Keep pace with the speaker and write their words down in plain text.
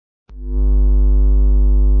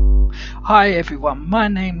Hi everyone, my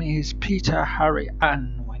name is Peter Harry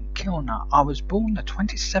Anwen Kilner. I was born the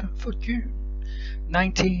 27th of June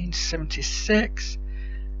 1976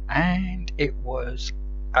 and it was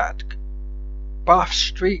at Bath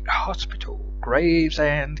Street Hospital,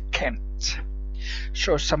 Gravesend, Kent.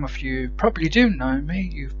 Sure, some of you probably do know me.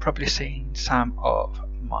 You've probably seen some of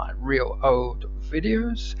my real old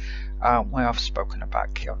videos where I've spoken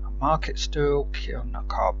about Kilner Market Stool, Kilner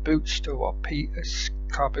Car Boot Stool or Peter's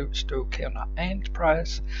Car Boot Stool, Kilner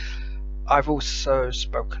Enterprise. I've also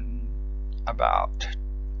spoken about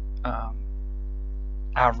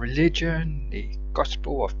our religion, the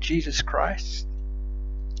Gospel of Jesus Christ,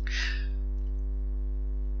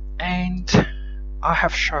 and I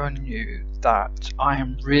have shown you that I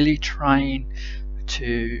am really trying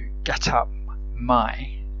to get up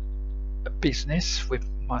my business with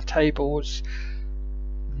my tables,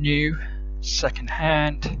 new,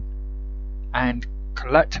 second-hand, and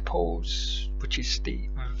collectibles, which is the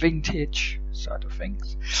vintage side of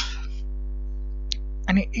things.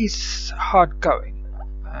 And it is hard going,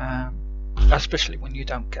 especially when you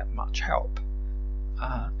don't get much help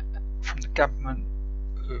from the government,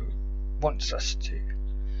 who wants us to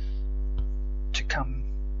come,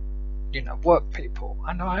 work people,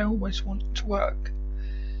 and I always want to work.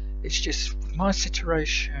 It's just with my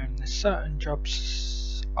situation, there's certain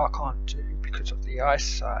jobs I can't do because of the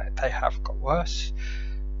eyesight. They have got worse,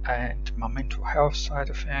 and my mental health side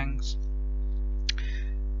of things.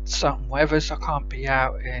 Certain weathers I can't be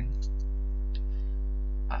out in,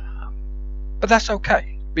 but that's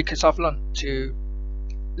okay because I've learned to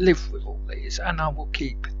live with all these, and I will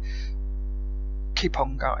keep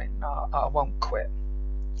on going. I won't quit.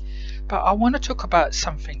 But I want to talk about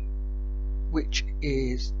something which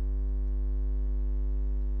is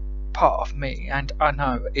part of me, and I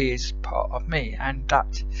know is part of me, and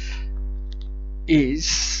that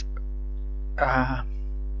is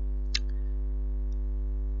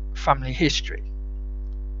family history.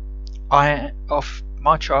 Of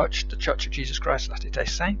my church, the Church of Jesus Christ Latter-day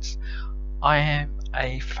Saints, I am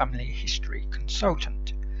a family history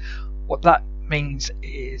consultant. What that means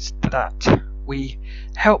is that we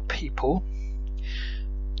help people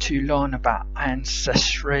to learn about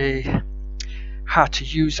ancestry, how to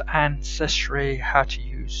use ancestry, how to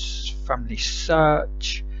use family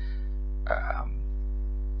search,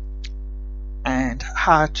 and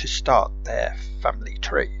how to start their family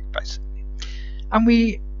tree, basically. And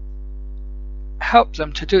we help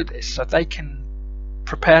them to do this so they can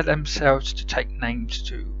prepare themselves to take names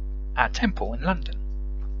to our temple in London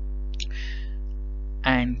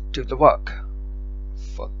and do the work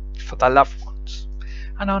for their loved ones.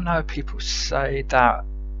 And I know people say that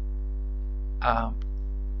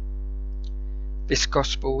this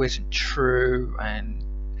gospel isn't true, and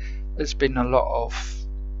there's been a lot of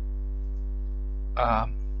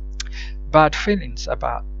bad feelings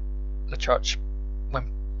about the church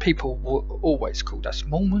when people always called us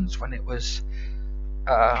Mormons, when it was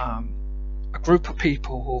a group of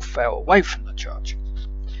people who fell away from the church.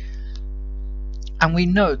 And we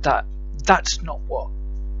know that that's not what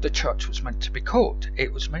the church was meant to be called.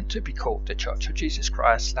 It was meant to be called the Church of Jesus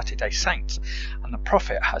Christ Latter-day Saints, and the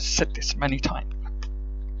prophet has said this many times.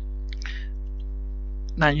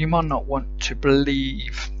 Now, you might not want to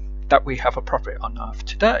believe that we have a prophet on earth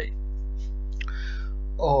today,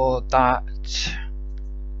 or that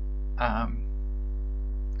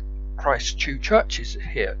Christ's true church is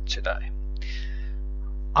here today.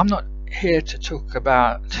 I'm not here to talk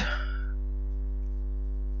about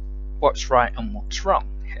what's right and what's wrong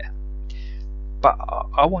here, but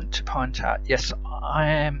I want to point out, yes, I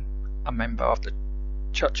am a member of the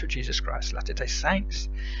Church of Jesus Christ Latter-day Saints,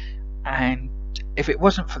 and if it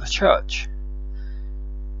wasn't for the church,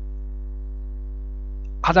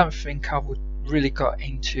 I don't think I would really got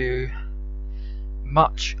into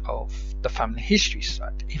much of the family history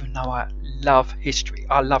side, even though I love history.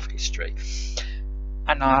 I love history,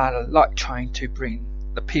 and I like trying to bring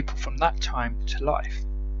the people from that time to life.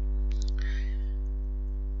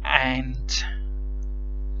 And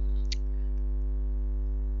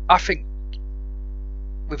I think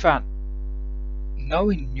without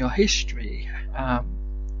knowing your history,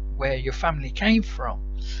 where your family came from,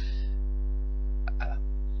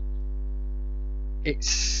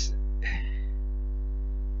 it's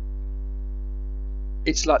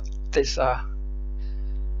like there's a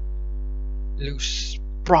loose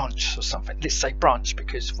branch or something. Let's say branch,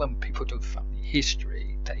 because when people do family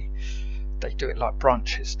history, they do it like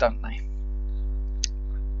branches, don't they?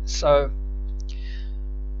 So,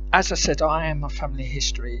 as I said, I am a family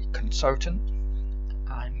history consultant,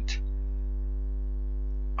 and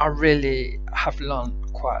I really have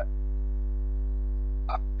learned quite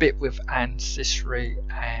a bit with ancestry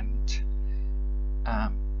and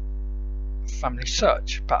family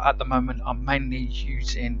search, but at the moment I'm mainly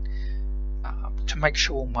using to make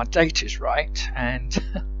sure my data is right, and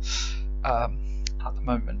at the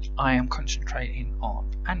moment I am concentrating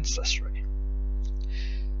on ancestry,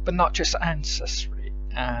 but not just ancestry.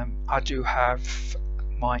 I do have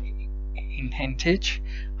my heritage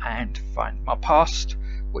and find my past,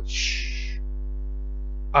 which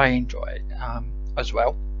I enjoy as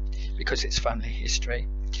well, because it's family history.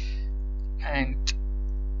 And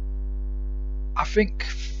I think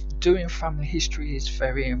doing family history is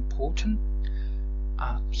very important,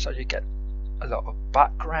 so you get a lot of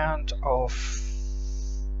background of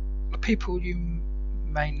the people you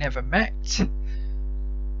may never met,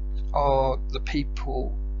 or the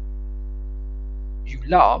people you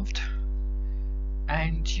loved,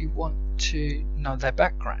 and you want to know their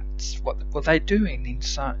backgrounds. What were they doing in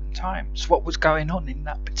certain times? What was going on in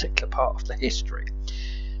that particular part of the history?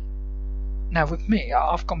 Now with me,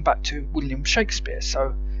 I've gone back to William Shakespeare,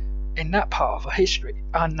 so in that part of the history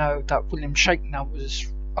I know that William Shakespeare was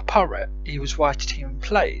a poet. He was writing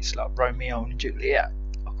plays like Romeo and Juliet,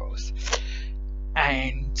 of course,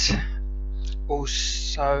 and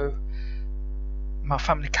also my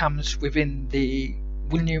family comes within the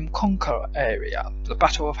William Conqueror area, the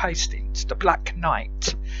Battle of Hastings, the Black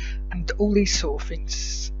Knight, and all these sort of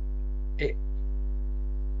things. It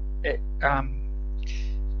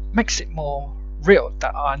makes it more real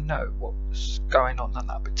that I know what was going on at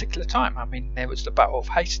that particular time. I mean, there was the Battle of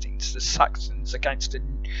Hastings, the Saxons against the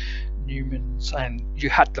Normans, and you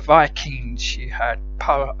had the Vikings, you had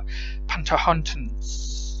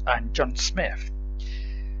Pocahontas and John Smith.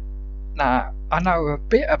 Now, I know a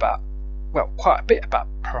bit about, well, quite a bit about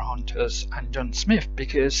Pocahontas and John Smith,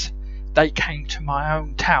 because they came to my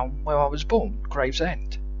own town where I was born,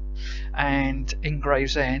 Gravesend. And in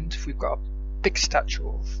Gravesend, we've got a big statue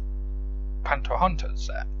of Pocahontas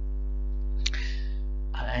there.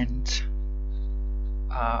 And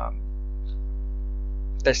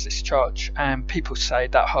there's this church, and people say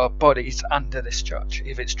that her body's under this church.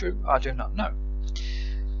 If it's true, I do not know.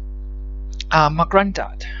 My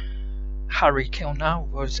granddad, Harry Kilner,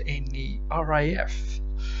 was in the RAF,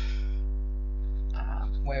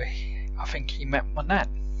 where I think he met my nan,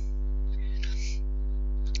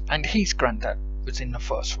 and his granddad was in the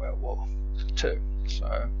First World War too.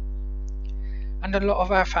 So, and a lot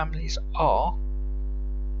of our families are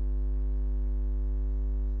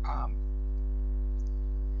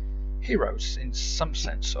heroes in some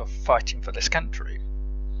sense of fighting for this country.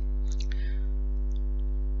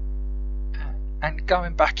 And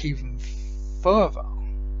going back even further,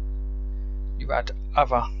 you had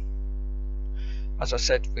other, as I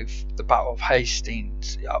said, with the Battle of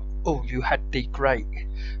Hastings. Oh, you had the Great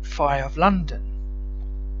Fire of London.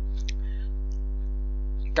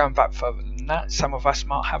 Going back further than that, some of us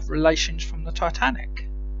might have relations from the Titanic.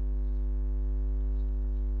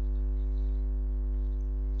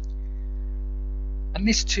 And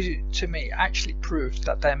this to me actually proves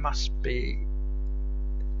that there must be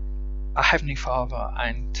a Heavenly Father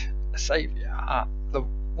and a Saviour.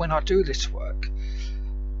 When I do this work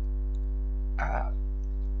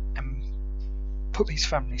and put these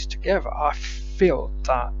families together, I feel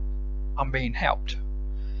that I'm being helped.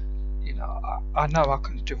 You know, I know I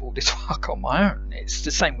can do all this work on my own. It's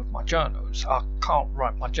the same with my journals. I can't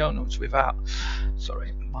write my journals without,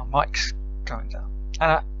 sorry, my mic's going down.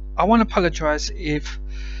 And I want to apologise if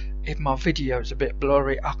my video is a bit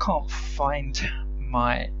blurry. I can't find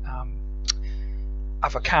my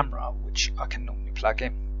other camera, which I can normally plug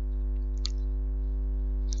in.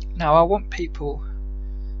 Now I want people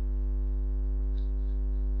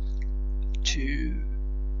to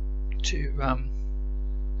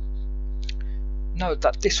know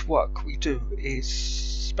that this work we do is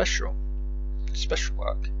special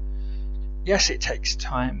work. Yes, it takes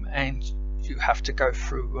time, and you have to go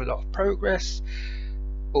through a lot of progress,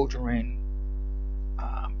 ordering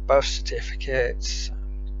birth certificates,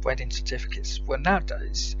 wedding certificates. Well,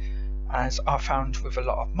 nowadays, as I found with a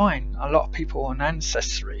lot of mine, a lot of people on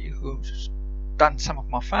Ancestry who's done some of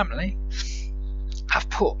my family have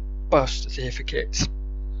put birth certificates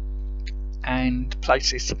and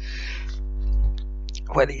places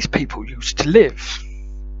where these people used to live.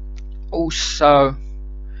 Also,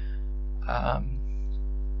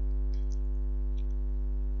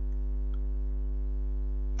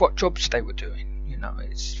 what jobs they were doing. You know,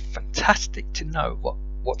 it's fantastic to know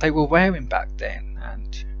what they were wearing back then,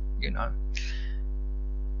 and you know,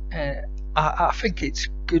 I think it's a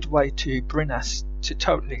good way to bring us to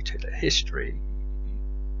the history,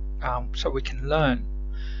 so we can learn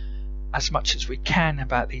as much as we can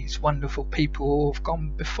about these wonderful people who have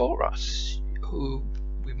gone before us, who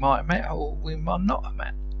we might have met or we might not have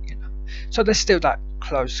met, you know. So there's still that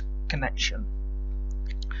close connection.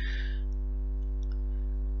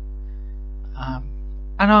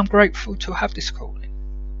 And I'm grateful to have this calling,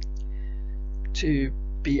 to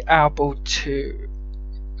be able to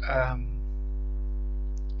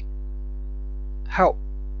help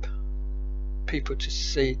people to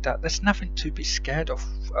see that there's nothing to be scared of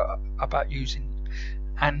about using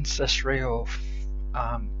ancestry or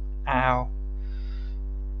our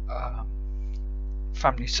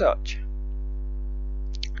family search.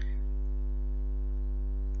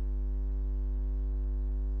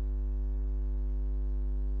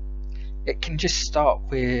 It can just start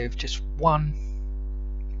with just one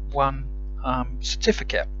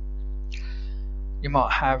certificate. You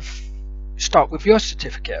might start with your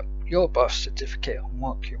certificate, your birth certificate, and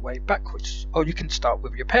work your way backwards. Or you can start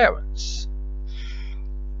with your parents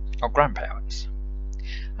or grandparents.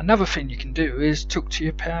 Another thing you can do is talk to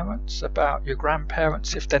your parents about your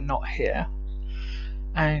grandparents if they're not here,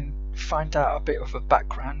 and find out a bit of a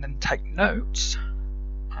background and take notes.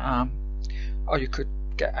 Or you could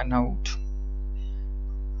get an old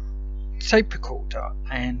tape recorder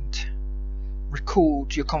and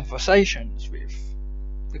record your conversations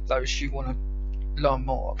with those you want to learn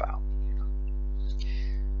more about.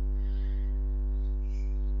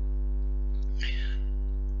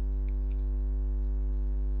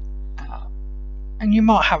 And you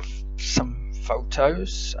might have some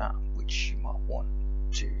photos which you might want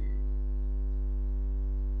to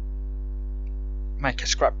make a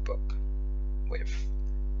scrapbook with.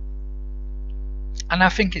 And I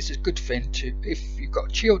think it's a good thing to, if you've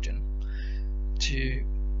got children, to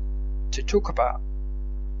talk about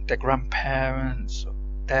their grandparents,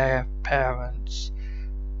 their parents,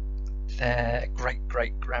 their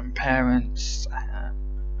great-great-grandparents,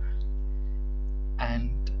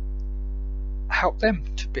 and help them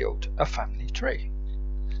to build a family tree.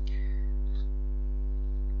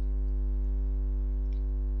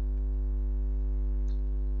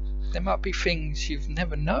 There might be things you've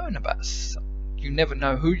never known about. You never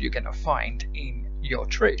know who you're going to find in your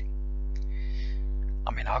tree.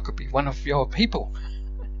 I mean, I could be one of your people,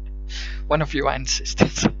 one of your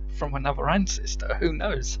ancestors from another ancestor. Who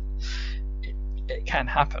knows? It can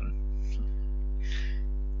happen.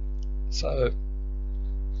 So,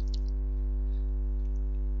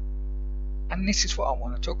 and this is what I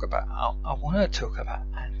want to talk about. I want to talk about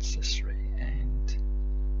ancestry and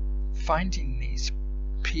finding these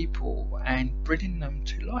people and bringing them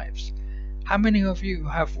to lives. How many of you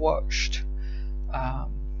have watched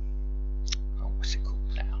what's it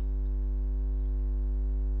called now?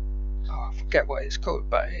 I forget what it's called,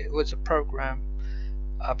 but it was a program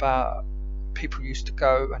about people used to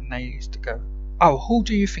go and they used to go, oh, who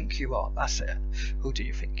do you think you are? That's it. Who do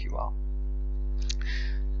you think you are?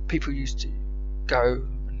 People used to go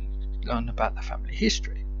and learn about the family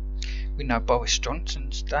history. We know Boris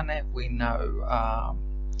Johnson's done it. We know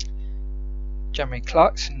Jeremy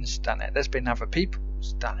Clarkson's done it. There's been other people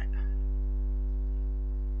who's done it.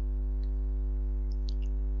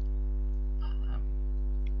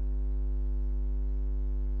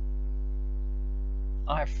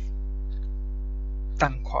 I've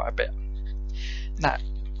done quite a bit. Now,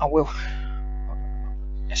 I will.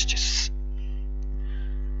 Let's just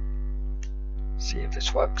see if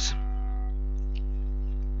this works.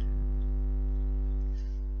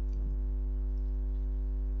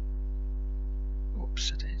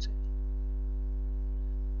 Oops, it is.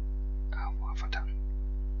 Oh, what have I done?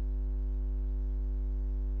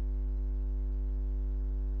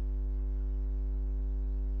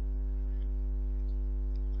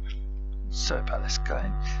 Sorry about this,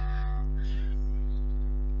 guy.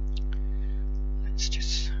 Let's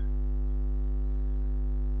just.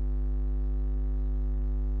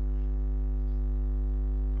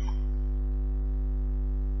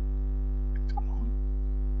 Come on.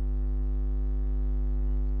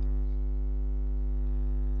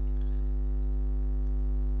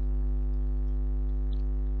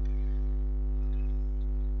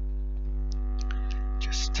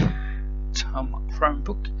 Just turn my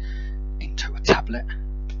Chromebook into a tablet.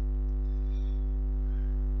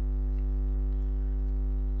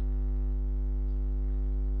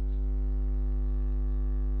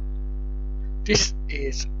 This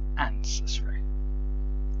is ancestry.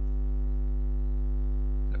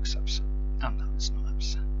 Looks upset. Oh no, it's not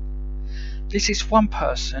upset. This is one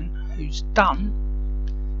person who's done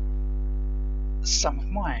some of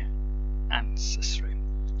my ancestry.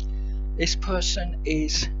 This person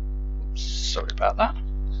is, oops, sorry about that.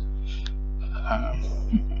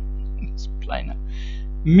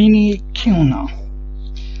 Minnie Kilner,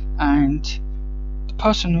 and the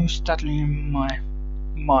person who's studying my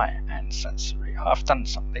ancestry, I've done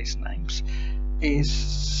some of these names,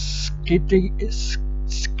 is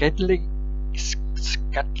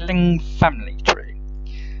Scatling family tree.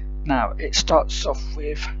 Now it starts off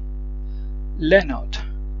with Leonard,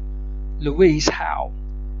 Louise Howe,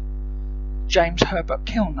 James Herbert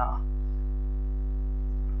Kilner,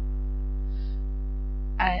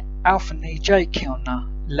 Alphony J. Kilner,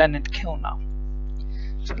 Leonard Kilner.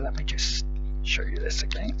 So let me just show you this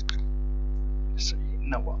again, so you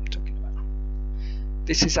know what I'm talking about.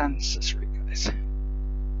 This is ancestry, guys.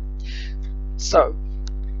 So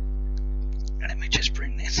let me just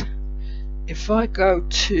bring this. If I go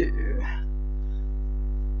to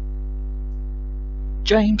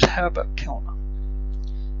James Herbert Kilner,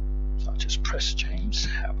 so I'll just press James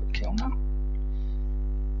Herbert Kilner.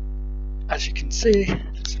 As you can see,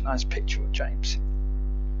 it's a nice picture of James.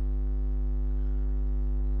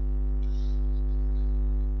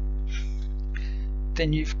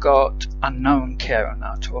 Then you've got unknown carer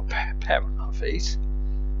now to a parent of these,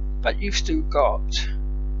 but you've still got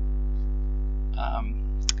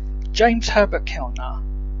James Herbert Kilner,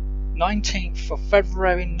 19th of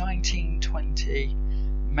February 1920,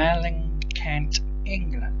 Malling, Kent,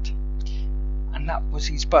 England, and that was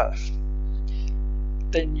his birth.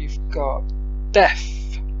 Then you've got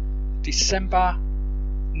death, December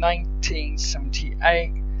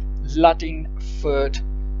 1978, Luddingford,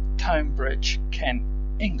 Tonbridge, Kent,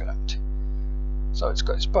 England. So it's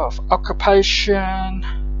got his birth. Occupation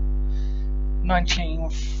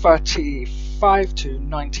 1935 to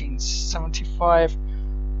 1975,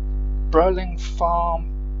 Burling Farm,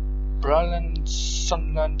 Burling,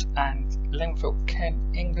 Sunderland and Lingfield, Kent,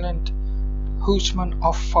 England. Hooseman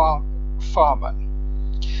of Farman.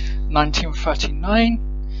 1939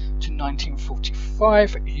 to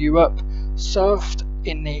 1945, Europe, served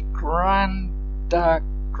in the Grand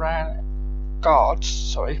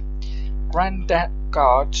Guards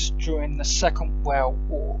during the Second World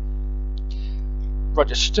War.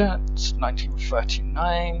 Roger Stearns,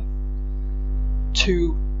 1939,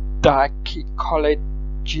 to Dyke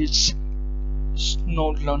Colleges,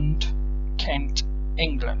 Snowland, Kent,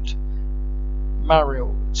 England.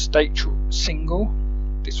 Marial State single.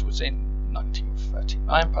 This was in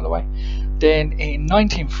 1939, by the way. Then in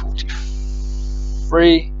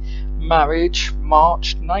 1943, marriage,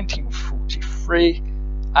 March 1943,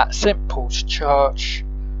 at St Paul's Church,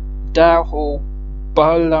 Dowhall,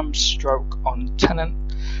 Burlhamstroke-on-Tennant,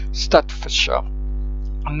 Staffordshire.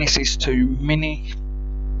 And this is to Minnie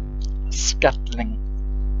Scatling.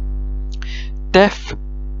 Death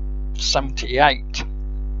 78.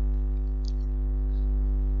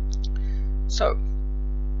 So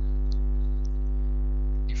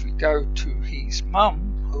if we go to his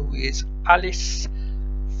mum, who is Alice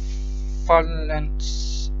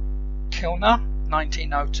Valence Kilner,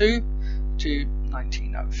 1902 to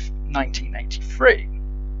 1983.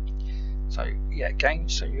 So yeah, again,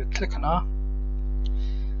 so you click on her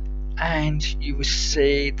and you will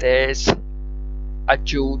see there's a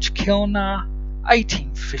George Kilner,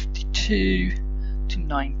 1852 to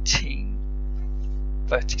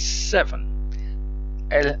 1937.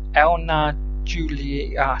 Elna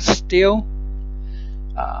Julia Steele,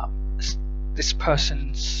 this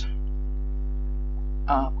person's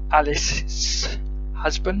Alice's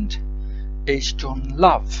husband is John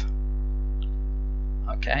Love.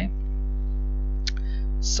 Okay,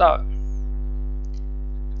 so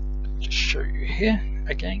let me just show you here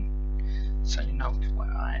again so you know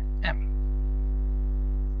where I am.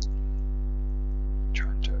 Try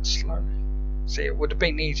and do it slowly. See, it would have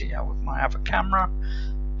been easier with my other camera,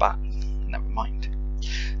 but never mind.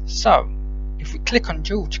 So if we click on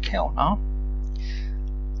George Kilner,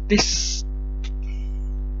 this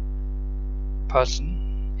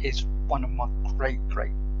person is one of my great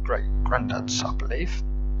granddads, I believe.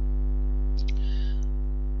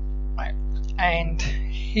 Right. And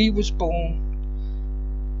he was born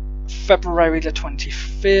February the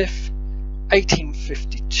 25th,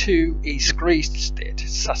 1852, East Greasted,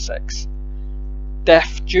 Sussex.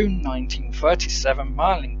 Death June 1937,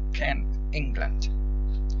 Marling, Kent, England.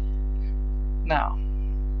 Now,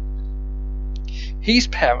 his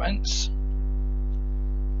parents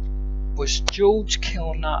was George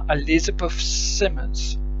Kilner, Elizabeth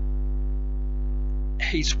Simmons.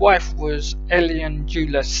 His wife was Ellen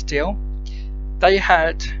Julia Steele. They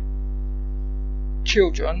had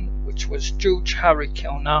children, which was George Harry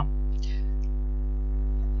Kilner,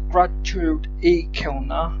 Gertrude E.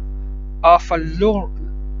 Kilner, Arthur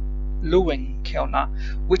Lewin Kilner,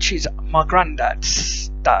 which is my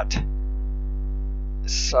granddad's dad.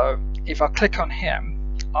 So if I click on him,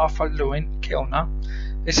 Arthur Lewin Kilner,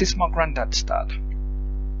 this is my granddad's dad.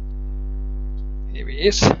 Here he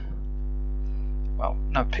is. Well,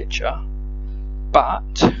 no picture,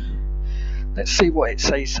 but let's see what it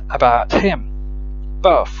says about him.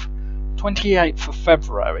 Birth 28th of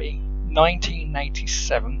February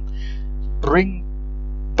 1987, Burling,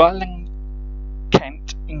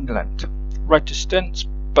 Kent, England. Residence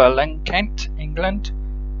Burling, Kent, England.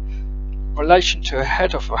 Relation to a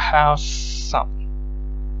head of a house, son.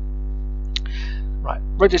 Right,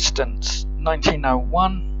 residence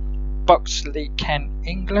 1901, Buxley, Kent,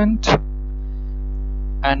 England.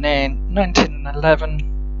 And then 1911,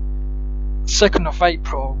 2nd of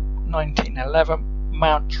April 1911,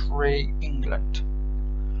 Mountry, England.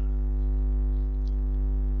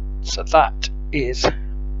 So that is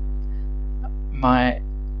my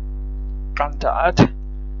granddad,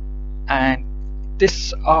 and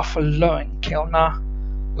this Arthur Lewin Kilner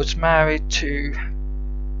was married to,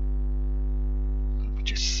 let me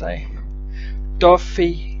just say,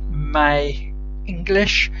 Dorothy May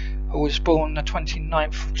English, who was born the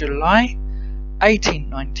 29th of July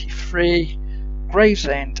 1893,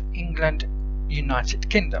 Gravesend, England, United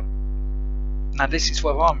Kingdom. Now this is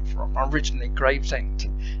where I'm from, originally Gravesend,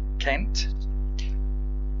 Kent,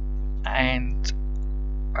 and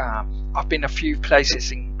I've been a few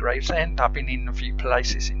places in Gravesend. I've been in a few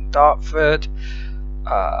places in Dartford.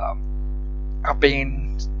 I've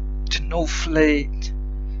been to Northfleet,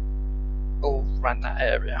 all around that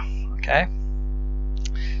area. Okay,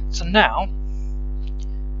 so now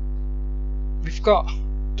we've got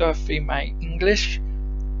Dorothy May English.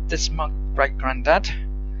 This is my great granddad.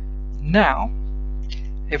 Now,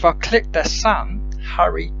 if I click their son,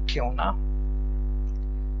 Harry Kilner,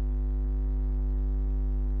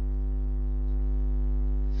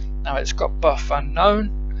 now it's got birth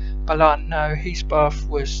unknown, but I know his birth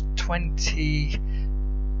was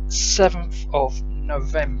 27th of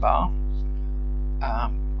November.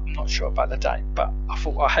 I'm not sure about the date, but I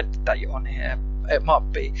thought I had the date on here. It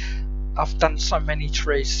might be. I've done so many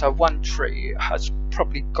trees, so one tree has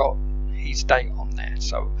probably got his date on there,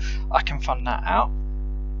 so I can find that out.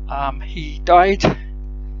 He died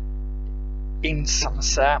in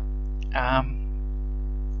Somerset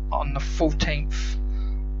on the 14th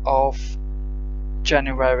of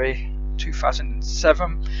January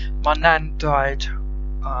 2007. My nan died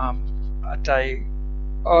a day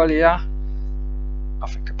earlier, I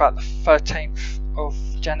think about the 13th of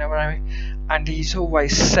January, and he's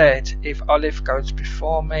always said, if Olive goes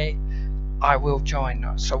before me, I will join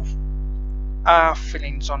her. So our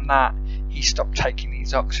feelings on that, he stopped taking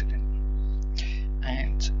his oxygen,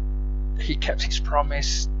 and he kept his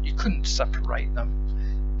promise. You couldn't separate them.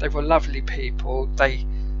 They were lovely people. They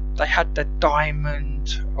had their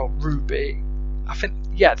diamond or ruby, I think,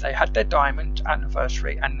 yeah, they had their diamond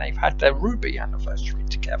anniversary and they've had their ruby anniversary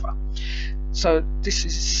together. So this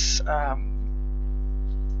is a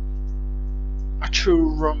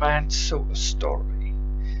true romance sort of story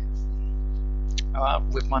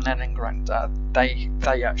with my nan and granddad. They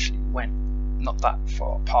actually went not that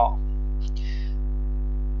far apart,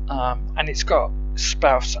 and it's got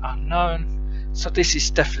spouse unknown. So this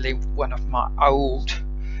is definitely one of my old.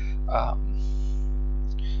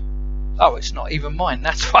 Oh, it's not even mine.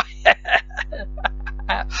 That's why.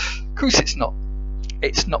 Of course, it's not.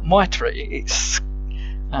 It's not my tree. It's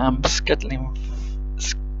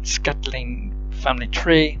Scuttling family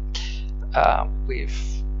tree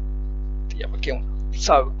with the other kiln.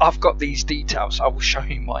 So I've got these details. I will show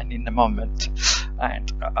you mine in a moment.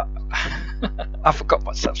 And I forgot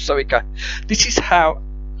myself. So we go. This is how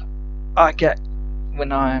I get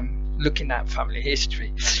when I'm looking at family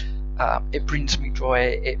history. It brings me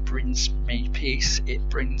joy, it brings me peace, it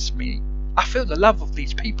brings me, I feel the love of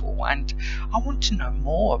these people, and I want to know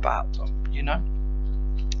more about them, you know.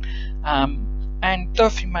 And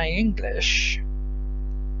Dorothy May English,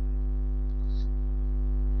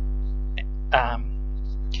 as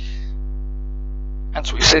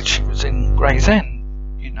we said, she was in Gravesend,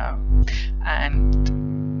 you know, and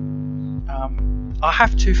I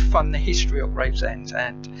have to fund the history of Gravesend,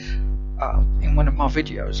 and in one of my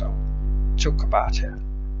videos I'll talk about it.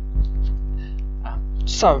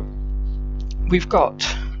 So we've got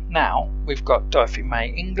Dorothy May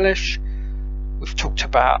English, we've talked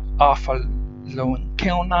about Arthur Lewin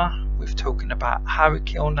Kilner, we've talking about Harry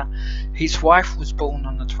Kilner. His wife was born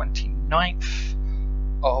on the 29th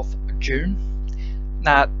of June.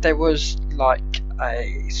 Now there was like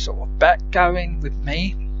a sort of bet going with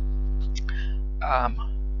me.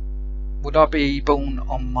 Would I be born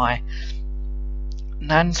on my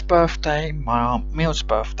nan's birthday, my aunt Mill's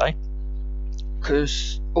birthday,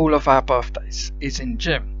 because all of our birthdays is in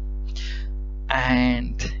June,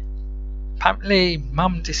 and apparently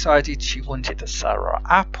Mum decided she wanted a sour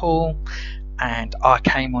apple, and I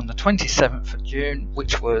came on the 27th of June,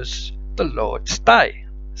 which was the Lord's Day,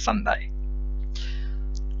 Sunday.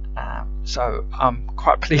 So I'm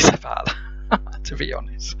quite pleased about that, to be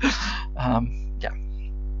honest. Yeah.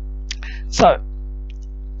 So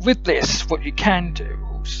with this, what you can do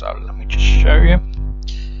also, let me just show you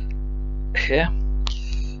here.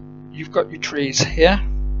 You've got your trees here.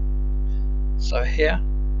 So here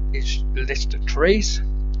is the list of trees.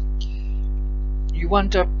 You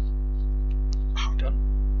wonder, hold on,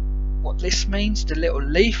 what this means, the little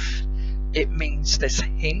leaf. It means there's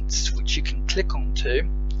hints which you can click onto,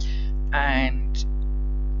 and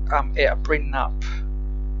it'll bring up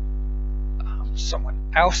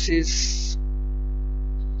someone else's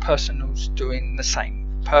person who's doing the same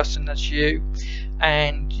person as you,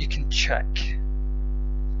 and you can check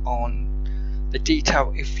on the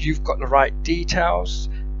detail if you've got the right details.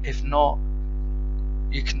 If not,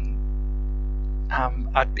 you can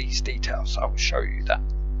add these details. I will show you that.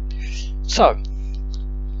 So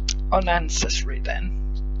on Ancestry, then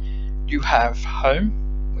you have home,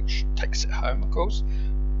 which takes it home, of course,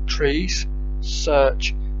 trees,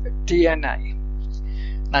 search, DNA.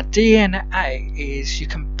 Now DNA is, you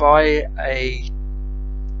can buy a,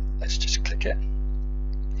 let's just click it,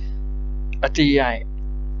 a DNA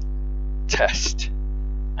test,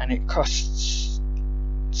 and it costs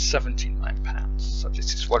 £79. So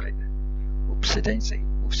this is what it, whoopsie daisy,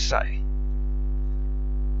 will say.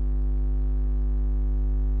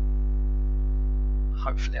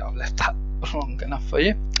 Hopefully I've left that long enough for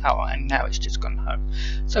you. Oh, and now it's just gone home.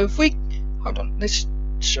 So if we, hold on, let's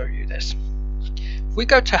show you this. If we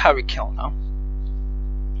go to Harry Kilner,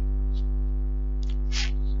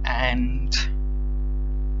 and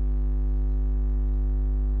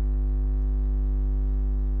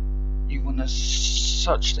you want to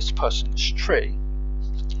search this person's tree,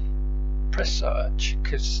 press search,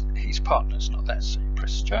 because his partner's not there, so you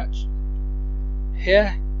press search.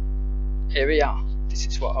 Here we are. This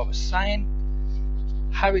is what I was saying.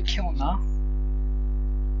 Harry Kilner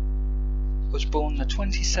was born the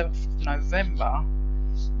 27th of November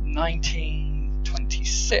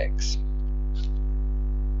 1926.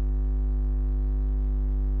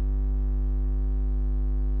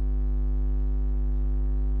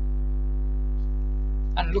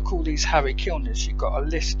 And look, all these Harry Kilners, you've got a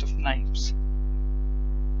list of names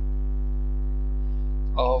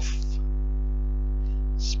of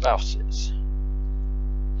spouses.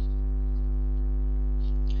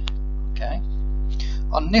 Okay,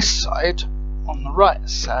 on this side, on the right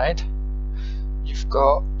side, you've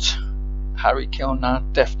got Harry Kilner,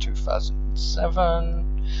 death 2007,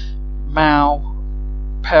 Mal,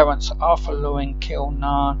 parents Arthur Llewellyn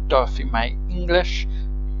Kilner, Dorothy May English,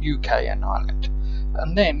 UK and Ireland.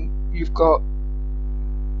 And then you've got,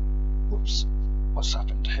 whoops, what's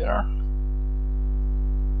happened here?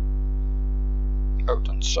 Hold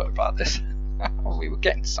on, sorry about this. We were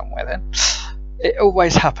getting somewhere then. It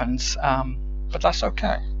always happens, but that's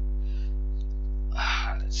okay.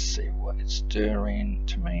 Let's see what it's doing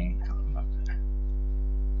to me.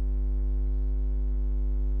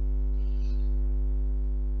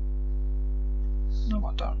 No,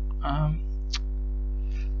 I don't.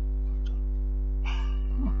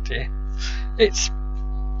 Oh dear, it's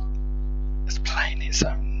playing its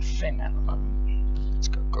own thing at the moment. Let's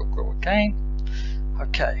go again.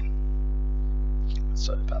 Okay,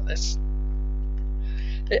 sorry about this.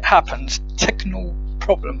 It happens, technical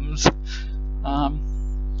problems.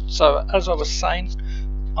 So as I was saying,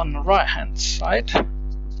 on the right hand side,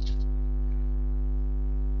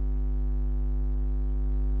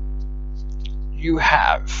 you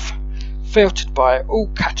have filtered by all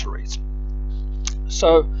categories.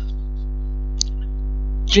 So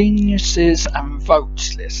geniuses and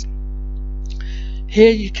votes list.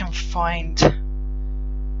 Here you can find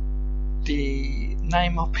the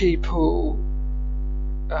name of people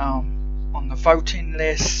on the voting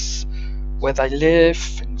lists, where they live,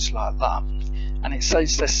 things like that. And it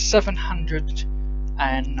says there's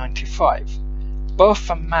 795. Birth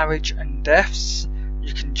and marriage and deaths,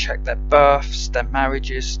 you can check their births, their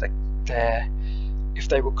marriages, their if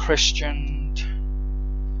they were Christian,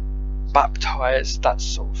 baptized, that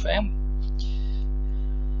sort of thing.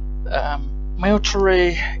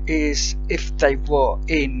 Military is if they were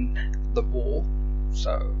in the war,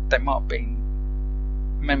 so they might have been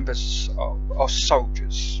members or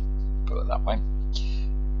soldiers, put it that way.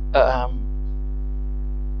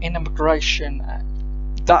 In immigration,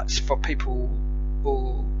 that's for people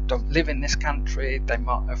who don't live in this country. They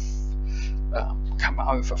might have come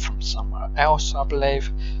over from somewhere else, I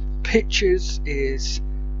believe. Pictures is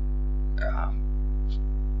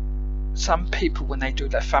some people, when they do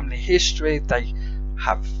their family history, they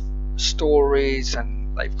have stories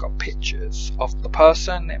and they've got pictures of the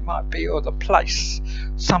person, it might be, or the place.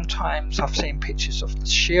 Sometimes I've seen pictures of the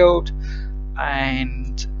shield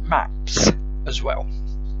and maps as well.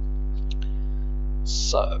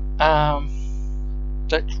 So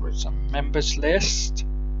there is a members list.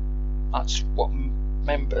 That's what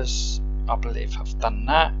members, I believe, have done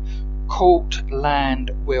that. Court,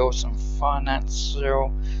 land, wills and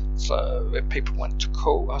financial. So if people went to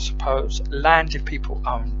court, I suppose. Land, if people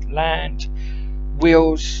owned land.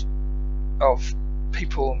 Wills of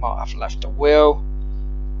people might have left a will.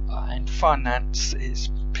 And finance is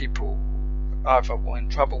people either were in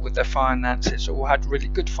trouble with their finances or had really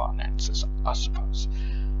good finances, I suppose.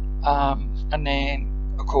 And then,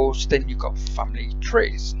 of course, then you've got family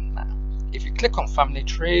trees. Now, if you click on family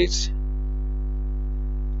trees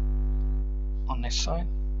on this side,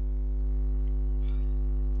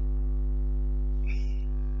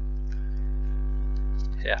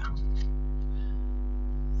 yeah,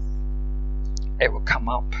 it will come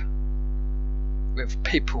up with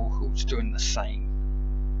people who's doing the same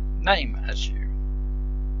name as you.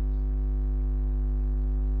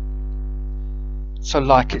 So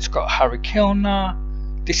like, it's got Harry Kilner.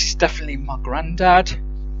 This is definitely my granddad.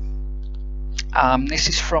 This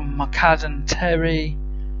is from my cousin Terry,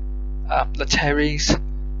 the Terrys.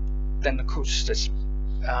 Then of course there's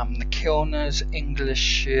the Kilners,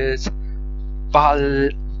 Englishes,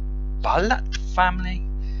 Ballat family.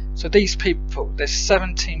 So these people, there's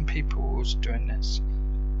 17 people who's doing this.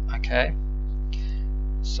 Okay,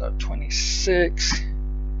 so 26.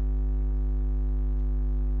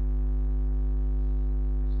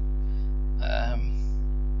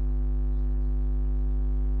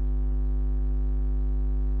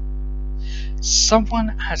 Someone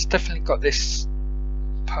has definitely got this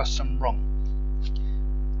person wrong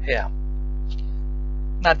here.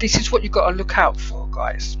 Now this is what you've got to look out for,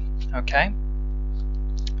 guys. Okay,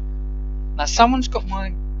 now someone's got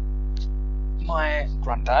my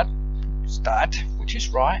granddad's dad, which is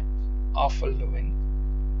right, Arthur Lewin.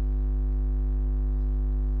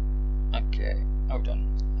 Okay, hold on,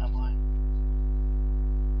 am I?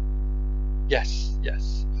 Yes,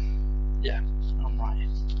 yeah, I'm right.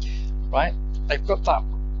 Right, they've got that.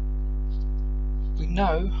 We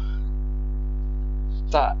know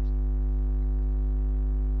that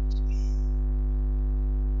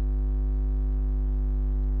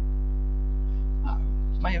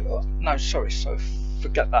no, sorry, so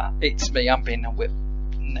forget that. It's me, I'm being a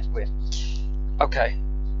nitwit. Okay,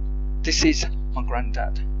 this is my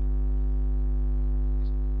granddad.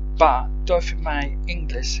 But Dorothy May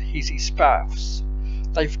English, he's his spouse.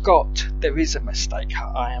 There is a mistake,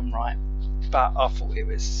 I am right, but I thought it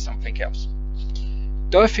was something else.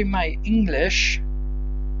 Dorothy May English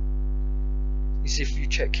is, if you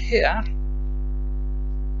check here,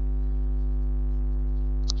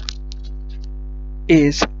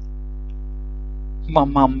 is my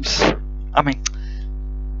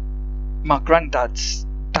granddad's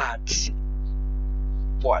dad's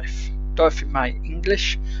wife. Dorothy May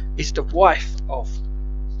English is the wife of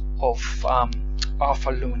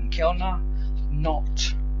Arthur Lewin Kilner,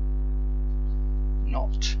 not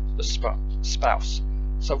the spouse.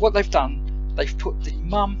 So what they've done, they've put the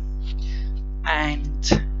mum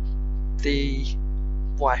and the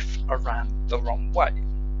wife around the wrong way.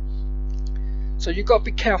 So you've got to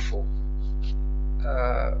be careful.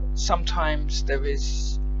 Sometimes there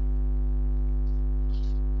is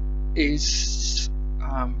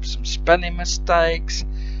some spelling mistakes,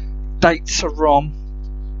 dates are wrong.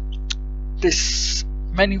 There's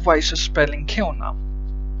many ways of spelling Kilner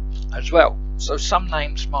as well. So some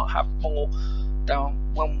names might have more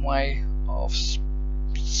than one way of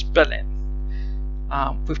spelling.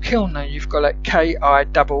 With Kilner, you've got like K-I-L-L-N-E-R,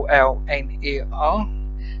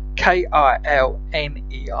 K-I-L-N-E-R,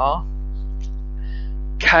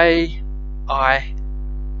 K-I-L-O-N-E-R.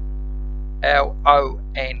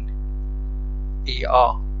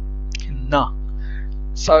 Kilner.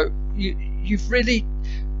 So you've really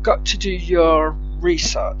got to do your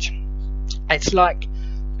research. It's like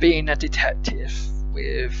being a detective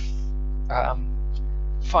with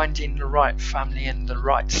finding the right family and the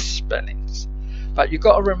right spellings. But you've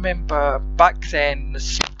got to remember, back then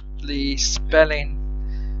the spelling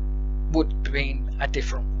would have been a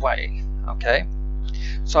different way. Okay,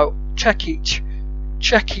 so check each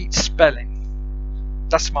spelling.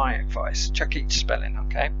 That's my advice. Check each spelling.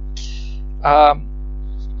 Okay.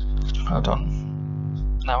 Hold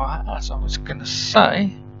on. Now, as I was going to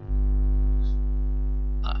say,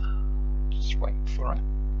 waiting for it.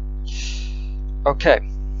 Okay.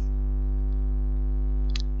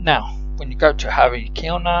 Now, when you go to Harry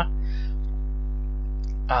Kilner,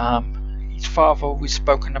 his father we've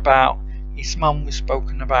spoken about, his mum we've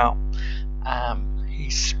spoken about,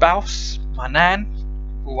 his spouse, my nan,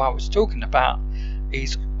 who I was talking about,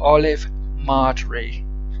 is Olive Marjorie,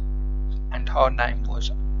 and her name was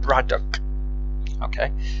Braddock.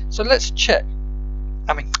 Okay, so let's check.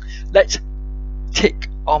 Let's tick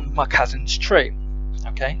on my cousin's tree.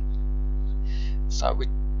 Okay, so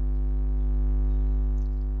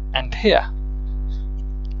and here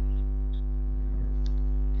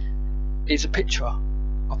is a picture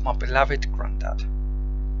of my beloved granddad.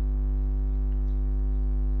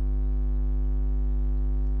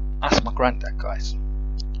 That's my granddad, guys.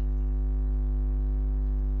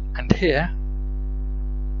 And here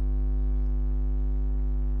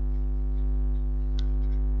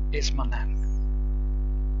is my nan.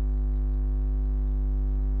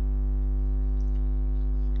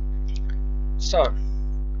 So,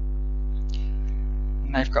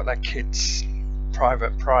 and they've got their kids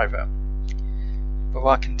private. But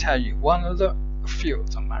I can tell you a few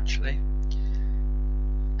of them actually.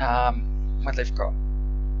 Where they've got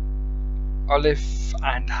Olive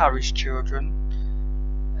and Harry's children.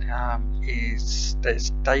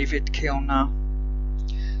 There's David Kilner,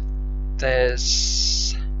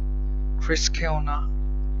 there's Chris Kilner,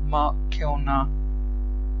 Mark Kilner,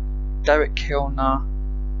 Derek Kilner,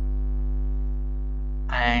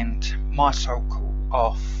 and my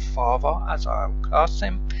so-called father, as I'll class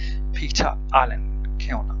him, Peter Allen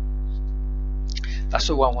Kilner. That's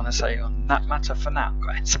all I want to say on that matter for now,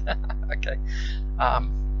 guys. Okay,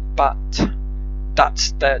 but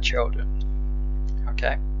that's their children.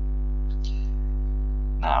 Okay.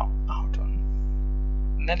 Now, hold on.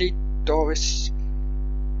 Nellie Doris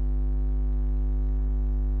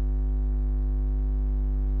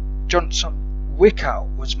Johnson Wicker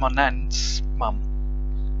was my nan's mum,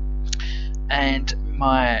 and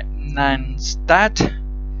my nan's dad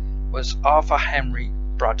was Arthur Henry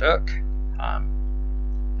Braddock.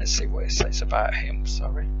 Let's see what it says about him.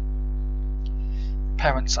 Sorry.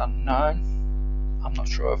 Parents unknown. I'm not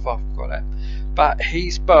sure if I've got it. But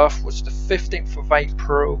his birth was the 15th of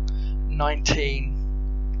April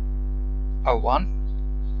 1901.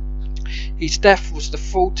 His death was the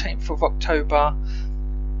 14th of October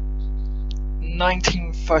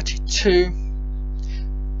 1932.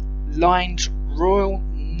 Lyons Royal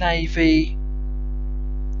Navy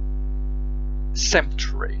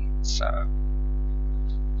Cemetery. So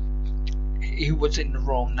he was in the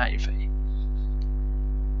Royal Navy.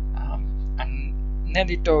 And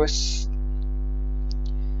Nellie Doris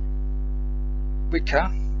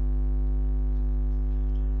Wicker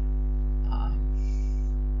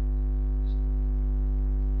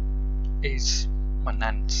is my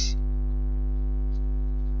nan's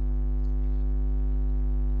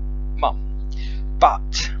mum,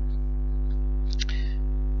 but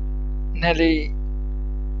Nellie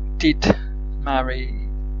did marry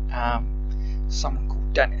someone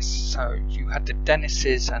called Dennis. So you had the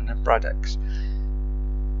Dennises and the Braddocks.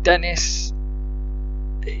 Dennis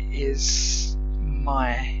is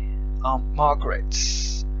my Aunt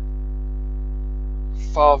Margaret's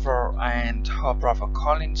father and her brother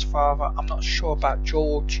Colin's father. I'm not sure about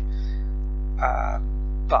George, but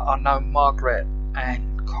I know Margaret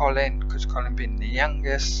and Colin, because Colin being the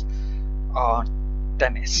youngest, are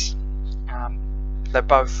Dennis. They're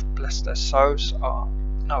both, bless their souls, all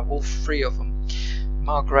three of them,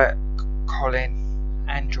 Margaret, Colin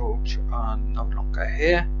and George, are no longer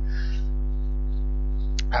here.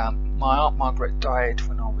 My Aunt Margaret died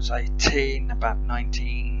when I was 18, about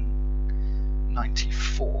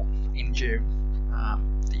 1994, in June,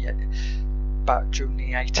 about June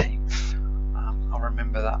the 18th. I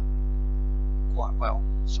remember that quite well.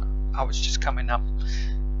 So I was just coming up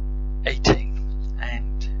 18,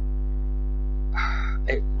 and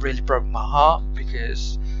it really broke my heart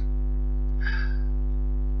because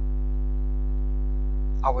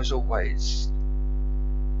I was always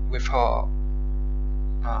with her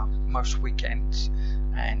most weekends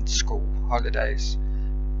and school holidays,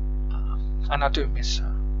 and I do miss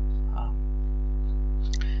her.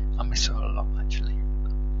 I miss her a lot, actually.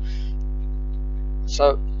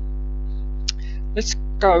 So let's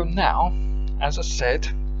go now. As I said,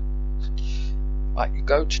 like, you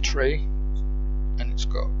go to tree and it's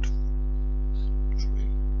got tree.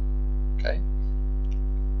 Okay,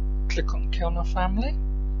 click on Kilner family.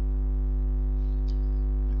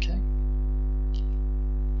 Okay,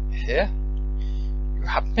 here you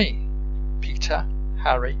have me, Peter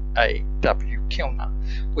Harry A.W. Kilner,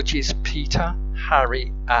 which is Peter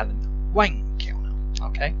Harry Allen Wayne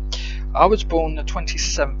Okay, I was born the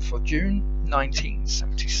 27th of June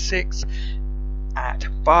 1976 at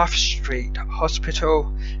Bath Street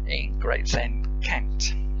Hospital in Gravesend,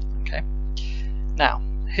 Kent. Okay, now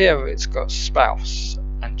here it's got spouse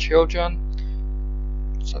and children,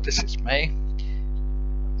 so this is me.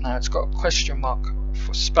 Now it's got a question mark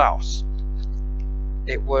for spouse.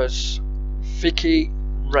 It was Vicky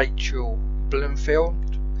Rachel Bloomfield.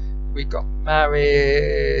 We got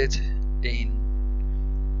married in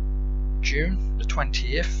June the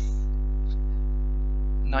 20th,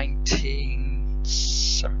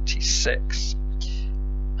 1976.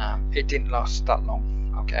 It didn't last that long.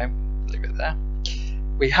 Okay, leave it there.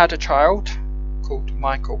 We had a child called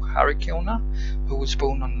Michael Harry Kilner, who was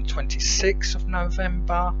born on the 26th of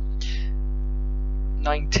November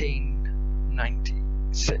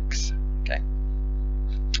 1996. Okay.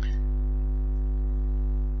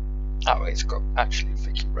 Oh, it's got actually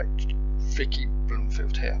Vicky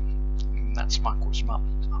Bloomfield here. And that's Michael's mum.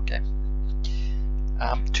 Okay.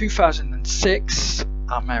 2006,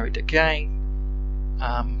 I married again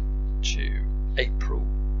to April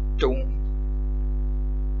Dawn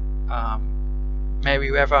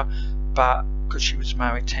Merriweather, but because she was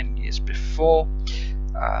married 10 years before,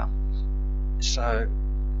 so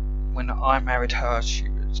when I married her, she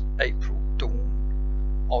was April Dawn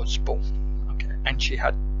Osborne. Okay, and she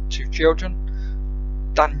had 2 children,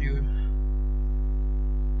 Daniel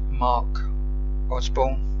Mark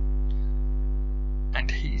Osborne,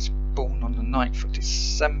 and he's born on the 9th of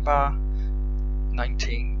December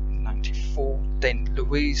 1994. Then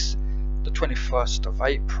Louise, the 21st of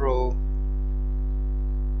April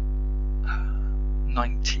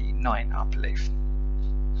 99, I believe.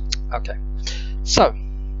 Okay, so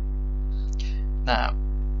now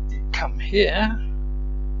you come here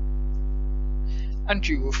and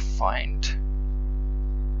you will find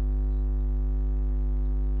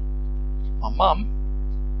my mum,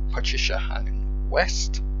 Patricia Helen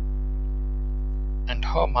West, and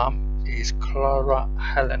her mum is Clara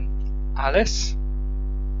Helen Alice.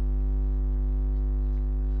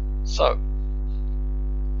 So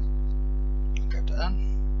go down.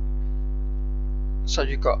 So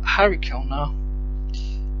you've got Harry Kilner,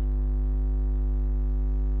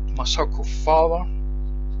 my so-called father,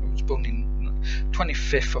 who was born in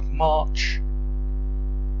 25th of March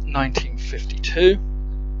 1952.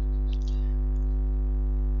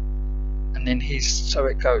 And then so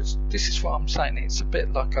it goes. This is what I'm saying, it's a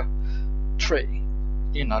bit like a tree,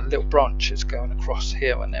 you know, little branches going across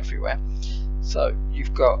here and everywhere. So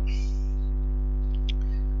you've got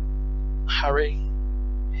Harry,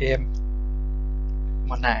 him,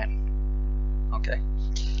 my nan. Okay,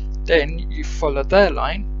 then you follow their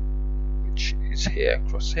line, which is here,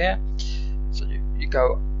 across here. So you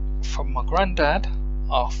go from my granddad,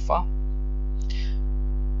 Arthur,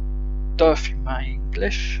 Dorothy May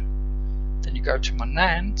English. Then you go to my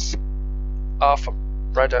nan's, Arthur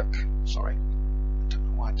Braddock. Sorry, I don't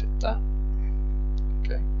know why I did that.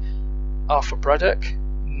 Okay, Arthur Braddock,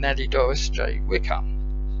 Nellie Doris J. Wicker.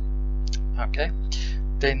 Okay,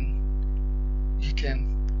 then you can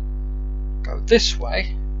go this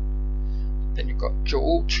way. Then you've got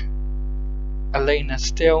George, Elena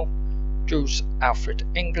Steele, Jules Alfred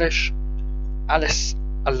English, Alice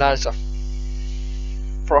Eliza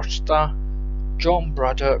Foster, John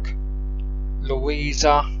Braddock,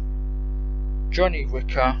 Louisa, Johnny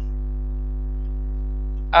Wicker,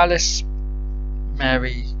 Alice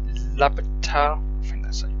Mary Labatar, I think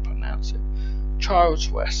that's how you pronounce it, Charles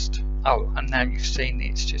West. Oh, and now you've seen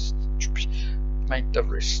it's just made the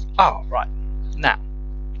wrist. Oh, right. Now,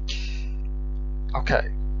 okay,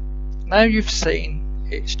 now you've seen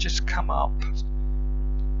it's just come up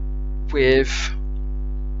with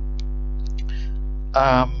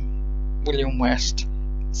William West,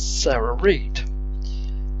 Sarah Reed.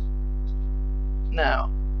 Now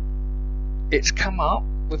it's come up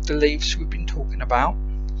with the leaves we've been talking about.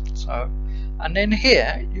 So, and then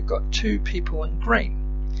here you've got 2 people in green,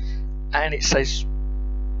 and it says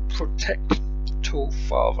protector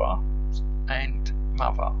father and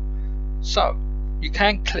mother. So you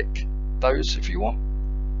can click those if you want,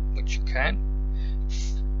 which you can.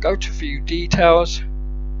 Go to view details,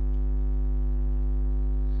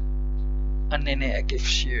 and then it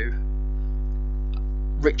gives you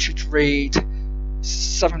Richard Reed,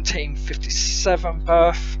 1757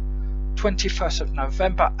 birth, 21st of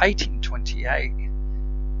November 1828,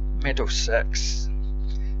 Middlesex.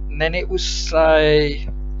 And then it will say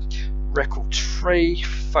record 3,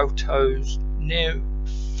 photos, new,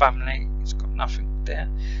 family. It's got nothing there.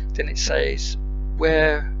 Then it says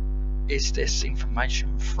where is this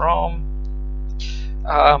information from.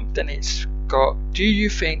 Then it's got, do you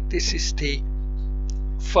think this is the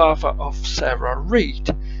father of Sarah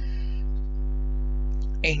Reed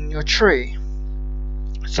in your tree?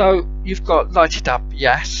 So you've got lighted up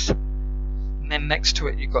yes, and then next to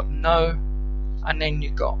it you've got no, and then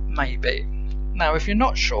you've got maybe. Now if you're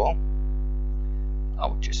not sure,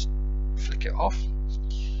 I'll just flick it off.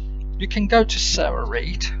 You can go to Sarah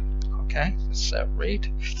Reed, okay, Sarah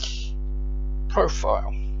Reed,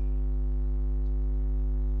 profile,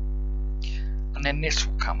 and then this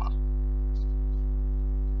will come up,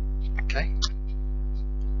 okay,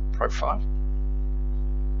 profile.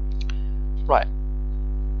 Right,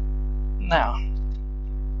 now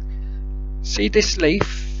see this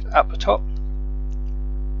leaf at the top?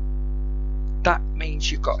 That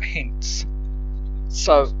means you've got hints.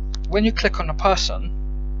 So when you click on a person,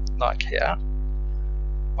 like here,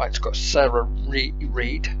 right, it's got Sarah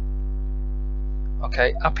Reed.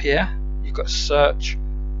 Okay, up here you've got search,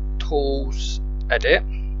 tools, edit,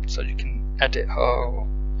 so you can edit her or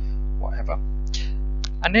whatever.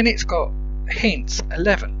 And then it's got hints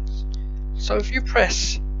 11. So if you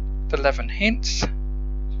press the 11 hints,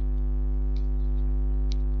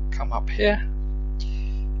 come up here,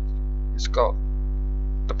 it's got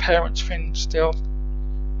the parents thing still.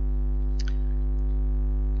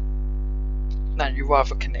 Now you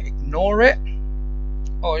either can ignore it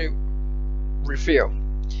or you reveal.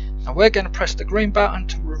 Now we're going to press the green button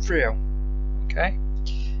to reveal. Okay,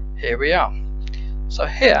 here we are. So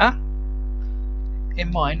here in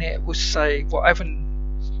mine it will say whatever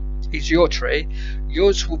is your tree,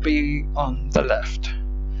 yours will be on the left.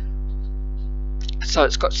 So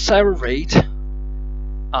it's got Sarah Reed,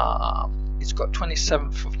 it's got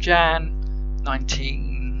 27th of Jan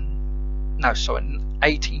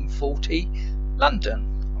 1840 London.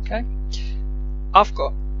 Okay, I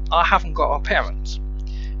haven't got our parents,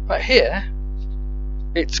 but here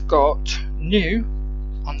it's got new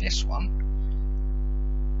on this one,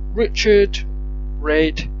 Richard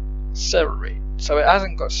Reed, Sarah Reed. So it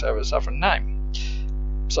hasn't got Sarah's other name.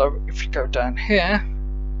 So if you go down here,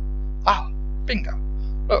 bingo,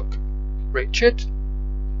 look, Richard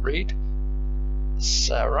Reed,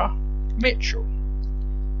 Sarah Mitchell.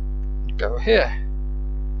 You go here.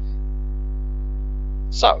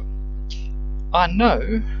 So I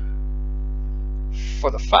know for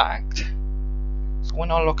the fact when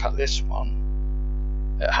I look at this one,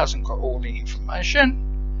 it hasn't got all the information.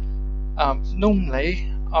 Normally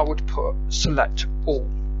I would put select all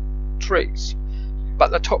trees,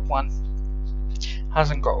 but the top one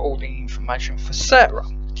hasn't got all the information for Sarah.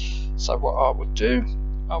 So what I would do,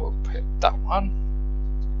 I will put that one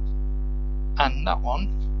and that one,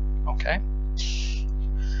 okay,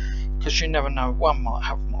 because you never know, one might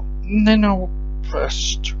have more. And then I will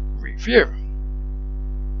press review.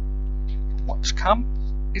 What's come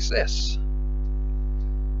is this.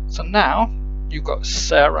 So now you've got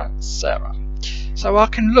Sarah. So I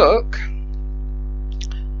can look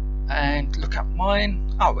and look at mine.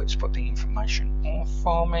 Oh, it's put the information on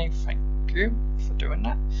for me. Thank you for doing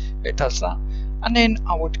that. It does that. And then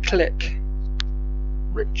I would click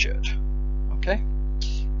Richard. Okay,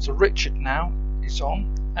 so Richard now is on,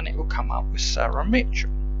 and it will come up with Sarah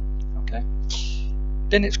Mitchell. Okay,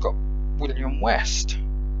 then it's got William West.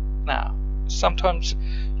 Now sometimes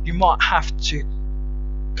you might have to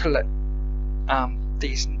collect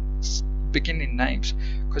these beginning names,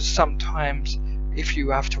 because sometimes if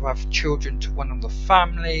you have to have children to one of the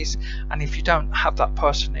families, and if you don't have that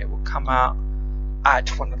person, it will come out add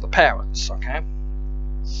one of the parents. Okay,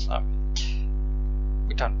 so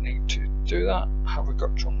we don't need to do that. Have we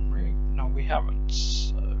got John Reed? No, we haven't,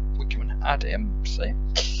 so we can add him. See,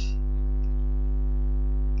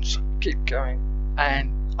 so keep going,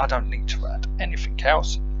 and I don't need to add anything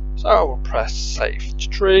else, so I will press save to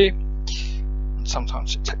tree. And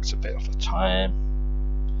sometimes it takes a bit of a time.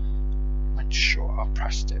 Make sure I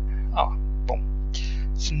pressed it. Oh, boom.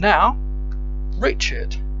 So now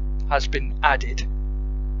Richard has been added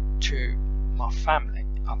to my family,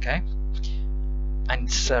 okay,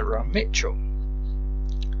 and Sarah Mitchell.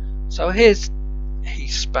 So here's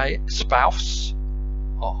his spouse,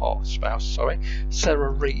 Sarah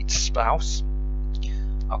Reed's spouse,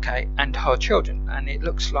 okay, and her children, and it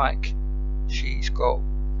looks like she's got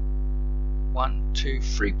 1, 2,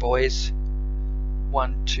 3 boys,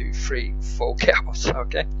 1, 2, 3, 4 girls.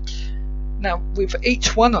 Okay, now with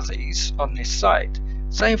each one of these on this side,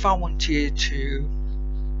 say if I wanted to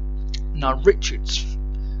know Richard's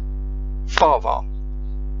father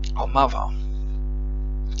or mother,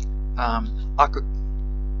 I could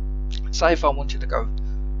say if I wanted to go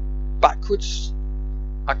backwards,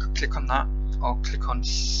 I could click on that, or click on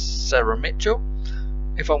Sarah Mitchell,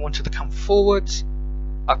 if I wanted to come forwards,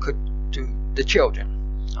 I could do the children.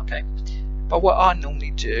 Okay, but what I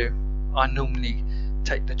normally do, I normally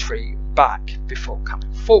take the tree back before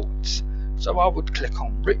coming forwards. So I would click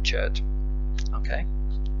on Richard. Okay,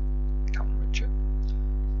 click on Richard.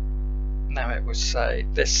 Now it will say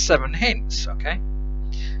there's 7 hints. Okay,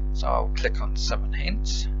 so I'll click on 7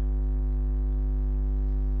 hints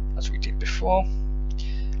as we did before,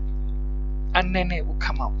 and then it will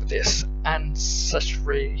come up with this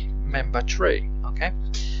ancestry member tree. Okay,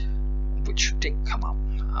 which didn't come up.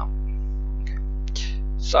 Okay,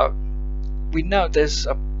 so we know there's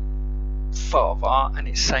a father and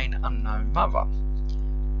it's saying unknown mother.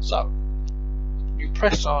 So you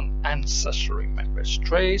press on ancestry members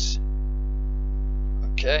trees.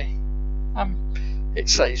 Okay, it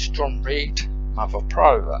says John Reed, mother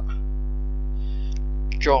private,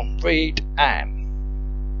 John Reed, Anne.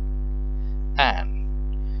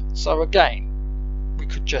 So again, we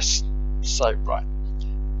could just say, right,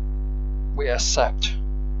 we accept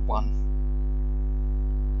 1,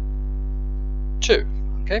 2.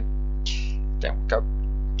 Okay, then we go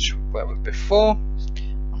to where we were before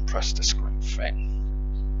and press the screen thing.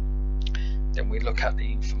 Then we look at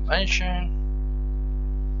the information.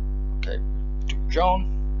 Okay, do John.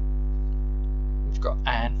 We've got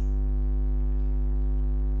Anne.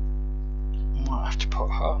 Might have to put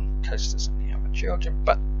her in case there's any other children,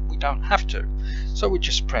 but we don't have to. So we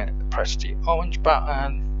just press the orange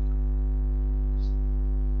button.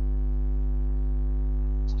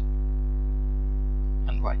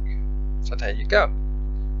 And wait. So there you go.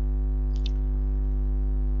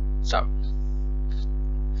 So,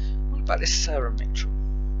 what about this Sarah Mitchell?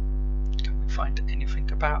 Can we find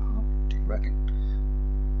anything about her? Do you reckon?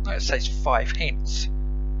 No, it says 5 hints.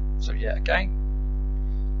 So yeah, again,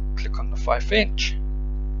 click on the 5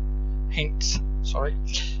 hints. Sorry.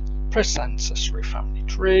 Press ancestry family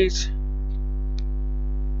trees.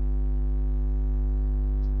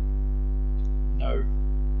 No.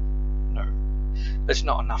 There's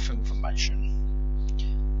not enough information.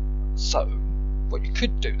 So what you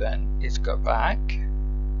could do then is go back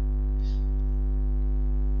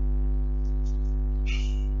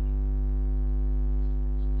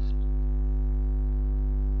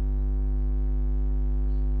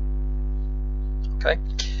okay,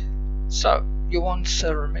 so you're on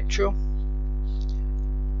Sarah Mitchell.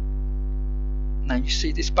 Now you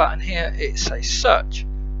see this button here, it says search,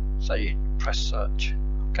 so you press search.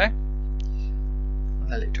 Okay,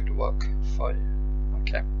 let it do the work for you.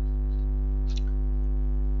 Okay,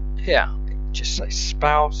 here it just says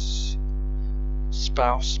spouse,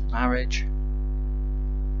 marriage,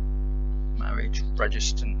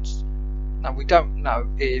 registrants. Now we don't know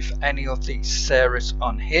if any of these Sarahs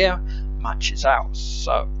on here matches ours,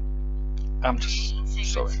 so I'm just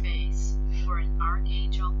sorry.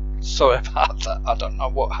 Sorry about that. I don't know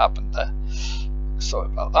what happened there. Sorry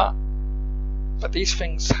about that. But these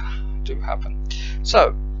things do happen.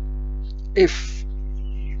 So if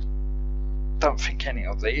you don't think any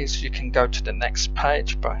of these, you can go to the next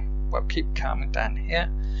page by, well, keep coming down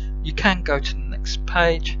here. You can go to the next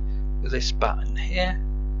page with this button here.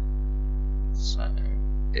 So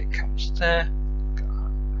it comes there,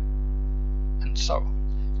 and so on.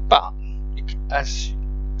 But you can, as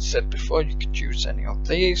said before, you could use any of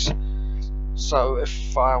these. So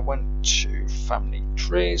if I went to family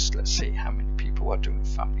trees, let's see how many people are doing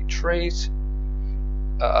family trees.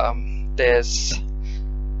 There's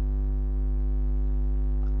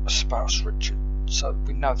spouse Richard, so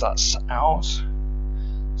we know that's ours.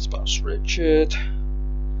 Spouse Richard,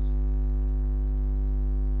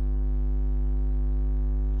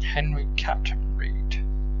 Henry Captain Reed.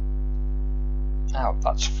 Now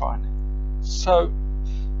that's fine. So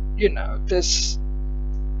you know, there's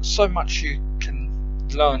so much you can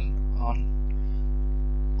learn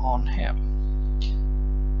on him.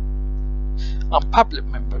 On public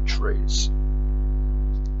member trees,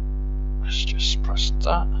 let's just press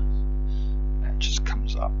that. It just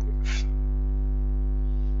comes up with,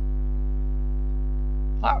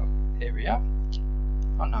 oh, here we are.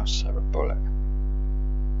 Oh no, Sarah Bullock.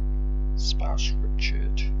 Spouse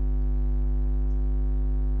Richard.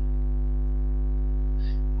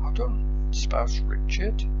 Hold on, spouse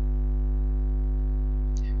Richard.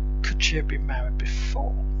 Could she have been married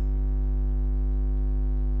before?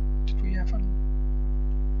 Did we have a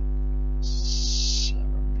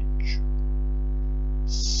Sarah Mitchell?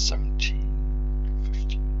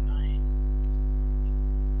 1759,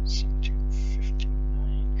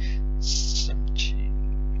 17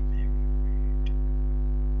 Mary Read.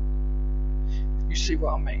 You see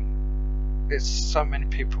what I mean? There's so many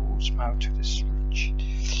people who's married to this Richard.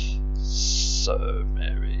 So many.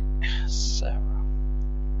 Sarah.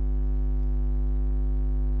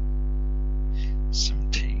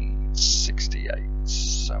 1768.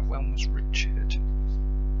 So when was Richard?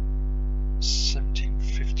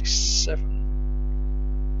 1757.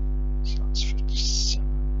 So that's 57.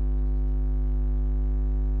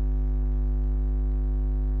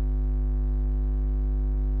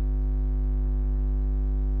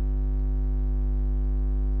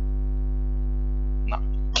 No.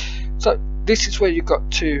 So this is where you've got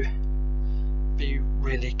to be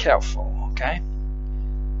really careful, okay?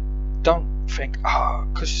 Don't think, oh,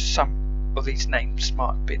 because some of these names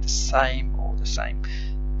might be the same or the same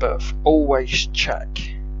birth. Always check,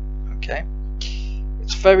 okay?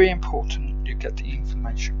 It's very important you get the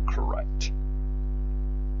information correct.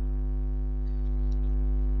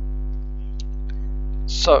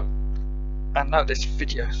 So, I know this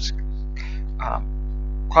video is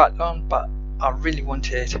quite long, but I really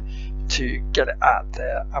wanted to get it out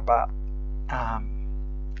there about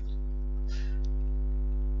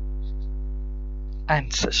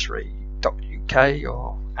Ancestry.uk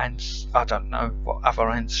or I don't know what other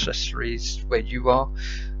ancestries where you are.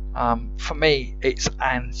 For me, it's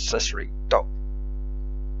Ancestry.uk,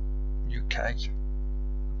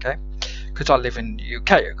 okay, because I live in the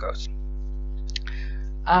UK, of course.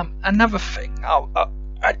 Another thing I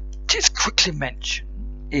just quickly mention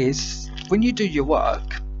is when you do your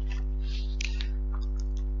work,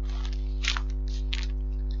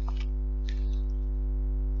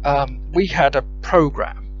 we had a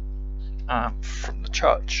program from the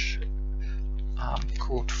church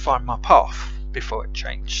called Find My Path before it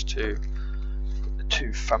changed to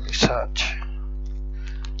Family Search,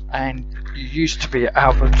 and you used to be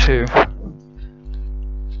able to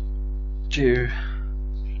do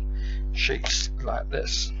sheets like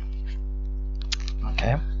this,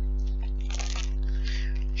 okay,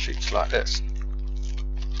 sheets like this,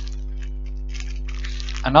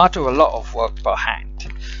 and I do a lot of work by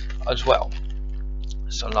hand as well.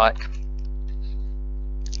 So like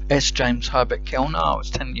S. James Herbert Kilner, I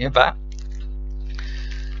was telling you about.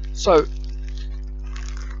 So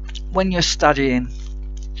when you're studying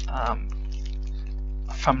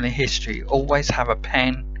family history, always have a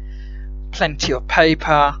pen, plenty of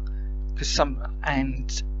paper, because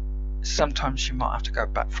sometimes you might have to go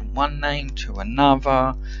back from one name to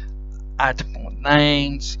another, add more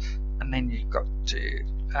names, and then you've got to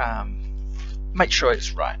make sure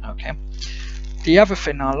it's right, okay? The other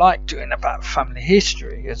thing I like doing about family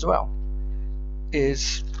history as well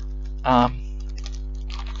is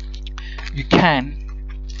you can,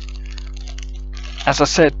 as I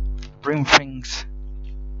said, bring things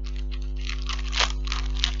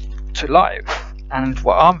to life. And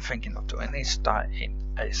what I'm thinking of doing is starting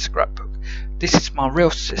a scrapbook. This is my real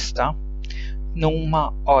sister,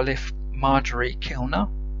 Norma Olive Marjorie Kilner,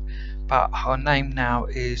 but her name now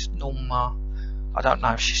is Norma, I don't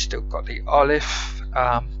know if she's still got the Olive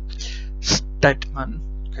Stedman,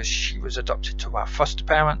 because she was adopted to our foster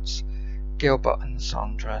parents, Gilbert and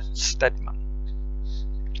Sandra Stedman,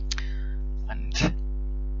 and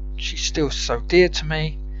she's still so dear to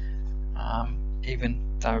me, even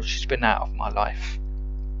though she's been out of my life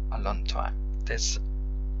a long time. There's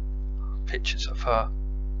pictures of her,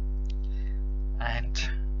 and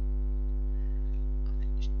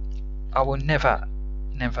I will never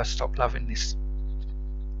stop loving this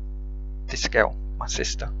girl, my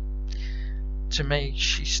sister. To me,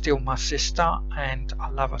 she's still my sister, and I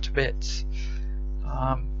love her to bits.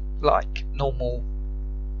 Like normal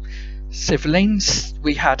siblings,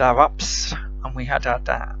 we had our ups and we had our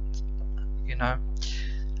downs, you know.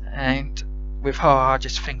 And with her, I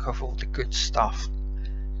just think of all the good stuff,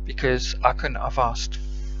 because I couldn't have asked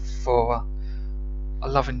for a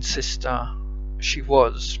loving sister. She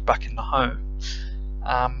was back in the home.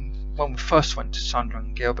 When we first went to Sandra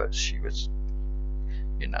and Gilbert, she was,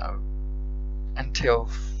 you know, until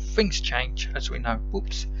things change, as we know.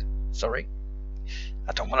 Oops, sorry,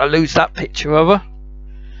 I don't want to lose that picture of her.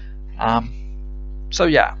 So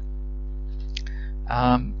yeah,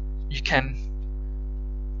 you can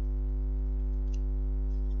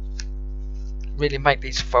really make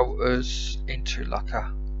these photos into like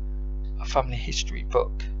a family history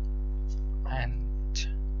book. And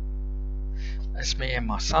it's me and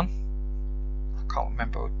my son. I can't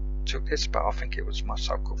remember who took this, but I think it was my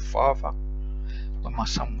so-called father when my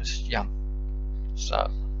son was young.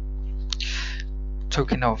 So,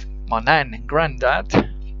 talking of my nan and granddad,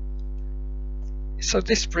 so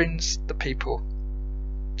this brings the people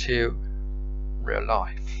to real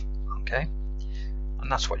life, okay?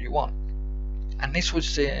 And that's what you want. And this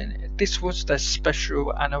was their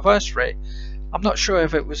special anniversary, I'm not sure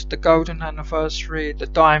if it was the golden anniversary, the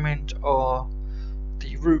diamond, or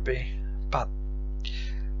the ruby, but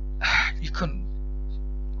you couldn't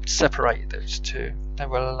separate those two. They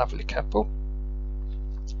were a lovely couple.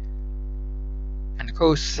 And of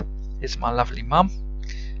course, here's my lovely mum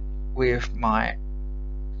with my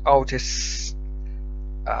oldest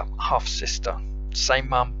half sister. Same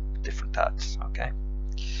mum, different dads. Okay.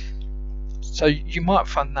 So you might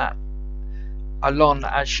find that along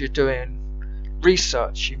as you're doing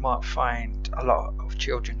research, you might find a lot of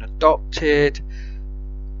children adopted,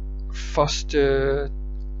 fostered,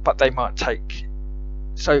 but they might take.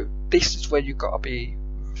 So this is where you've got to be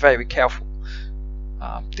very careful.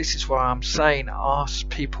 This is why I'm saying ask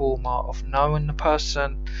people who might have known the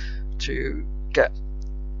person to get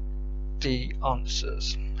the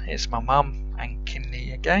answers. Here's my mum and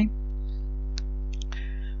Kinley again.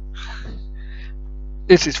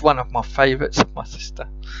 This is one of my favourites of my sister.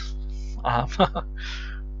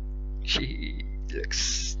 She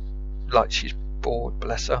looks like she's bored,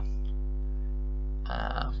 bless her.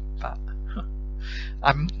 But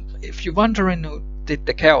if you're wondering who did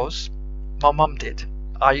the cows, my mum did.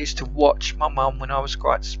 I used to watch my mum when I was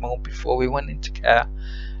quite small before we went into care.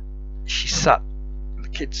 She sat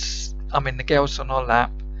the girls on her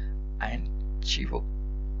lap, and she will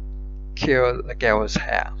curl the girl's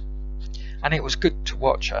hair. And it was good to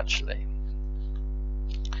watch, actually.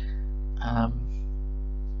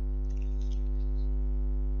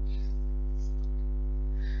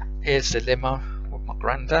 Here's the limo with my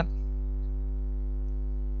granddad.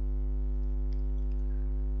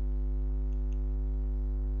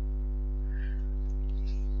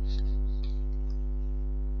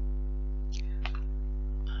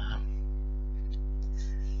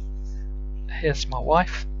 Here's my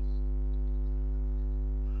wife,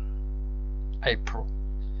 April,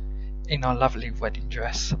 in her lovely wedding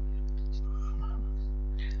dress.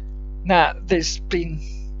 Now, there's been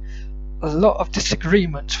a lot of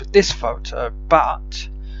disagreements with this photo, but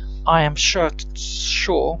I am sure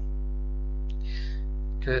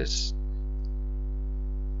because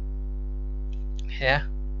here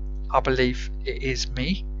I believe it is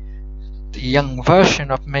me, the young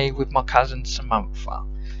version of me with my cousin Samantha,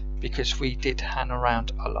 because we did hang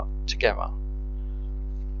around a lot together.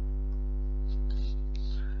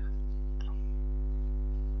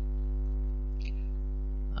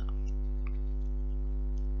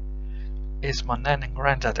 Here's my nan and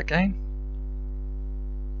granddad again.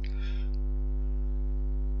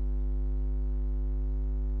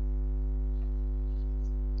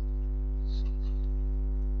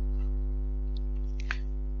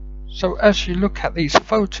 So as you look at these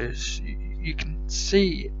photos, you can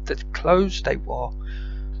see the clothes they wore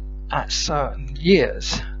at certain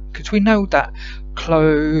years, because we know that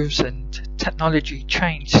clothes and technology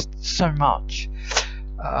changed so much.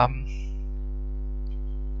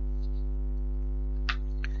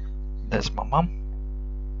 There's my mum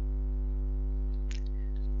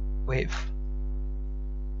with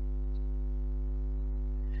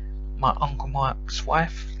my Uncle Mike's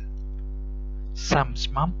wife, Sam's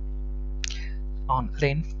mum, Aunt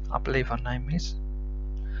Lynn, I believe her name is,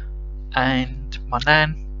 and my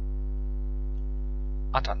nan.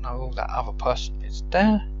 I don't know who that other person is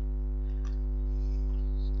there.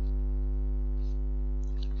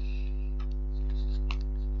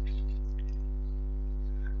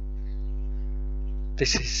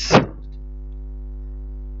 This is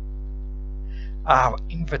our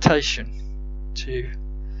invitation to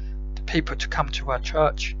the people to come to our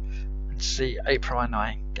church and see April and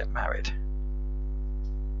I get married.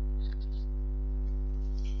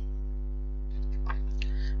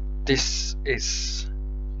 This is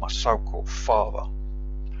my so-called father,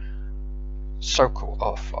 so-called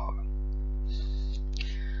our father.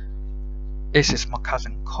 This is my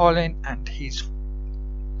cousin Colin and his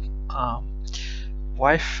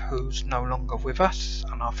wife, who's no longer with us,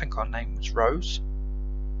 and I think her name was Rose.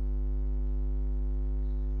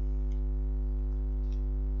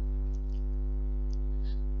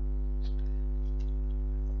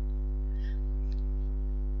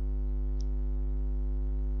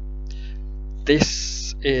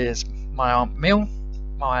 This is my Aunt Mill,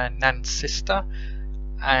 my nan's sister,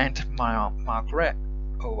 and my Aunt Margaret,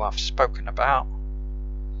 who I've spoken about.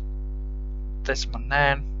 There's my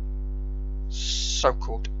nan,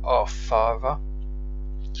 so-called our father,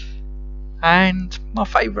 and my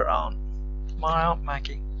favourite aunt, my Aunt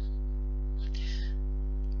Maggie.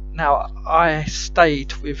 Now, I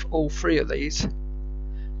stayed with all three of these,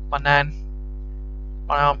 my nan,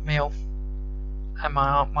 my Aunt Mill, and my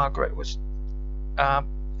Aunt Margaret.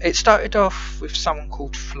 It started off with someone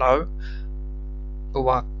called Flo, who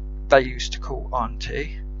I they used to call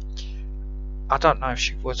auntie. I don't know if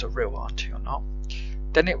she was a real auntie or not.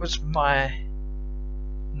 Then it was my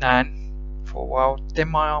nan for a while, then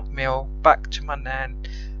my Aunt Mill, back to my nan,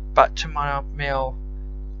 back to my Aunt Mill,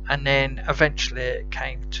 and then eventually it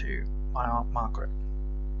came to my Aunt Margaret.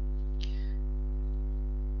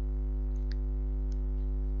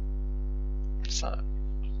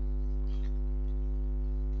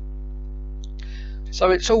 So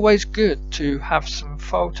it's always good to have some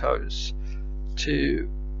photos to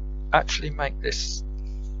actually make this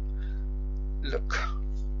look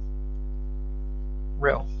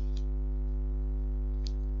real.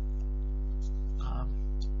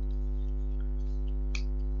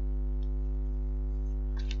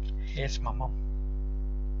 Here's my mum.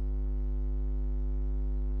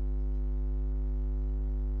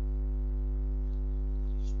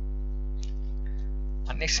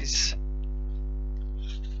 And this is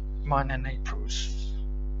mine and April's,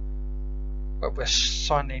 where we're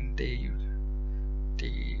signing the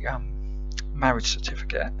marriage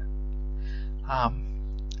certificate. Our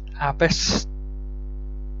best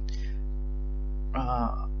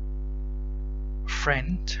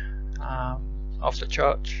friend of the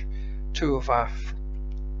church, two of our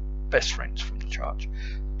best friends from the church,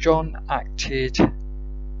 John acted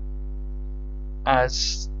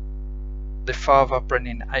as the father,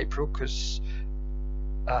 Brennan, April, because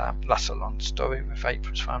that's a long story with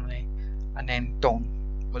April's family, and then Don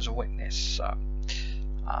was a witness. So,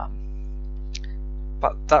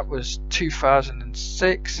 but that was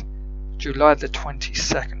 2006, July the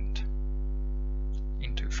 22nd,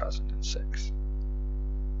 in 2006.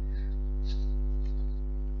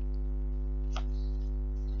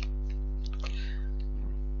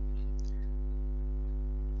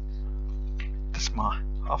 That's my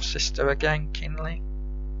half sister again, Kinley.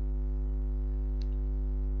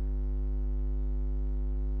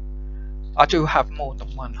 I do have more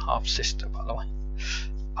than one half sister, by the way.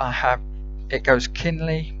 It goes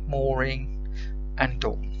Kinley, Maureen, and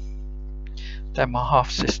Dawn. They're my half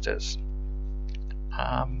sisters.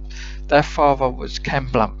 Their father was Ken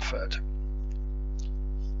Bluntford.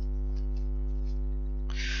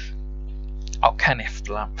 Oh, Kenneth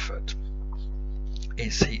Bluntford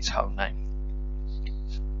is his whole name.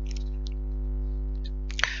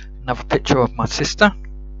 Another picture of my sister,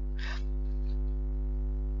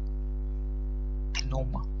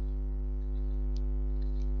 Norma.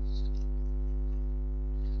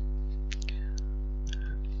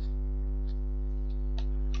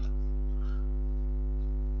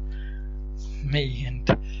 Me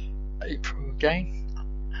and April again.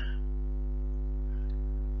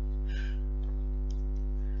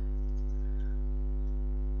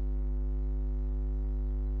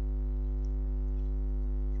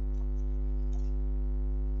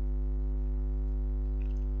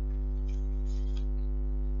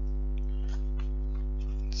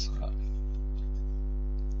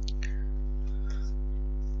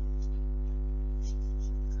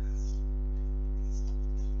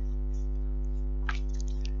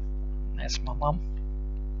 There's my mum.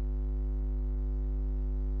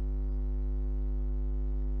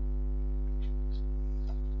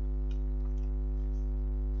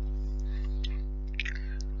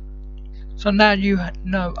 So now you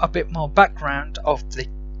know a bit more background of the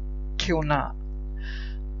Kilner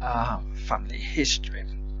family history.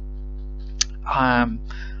 I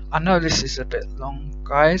know this is a bit long,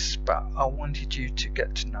 guys, but I wanted you to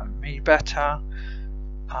get to know me better,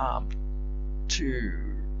 to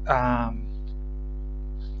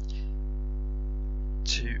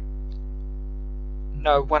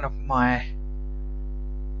know one of my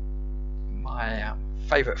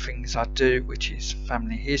favourite things I do, which is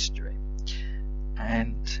family history.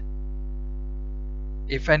 And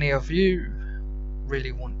if any of you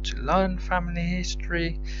really want to learn family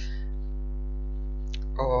history,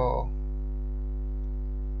 or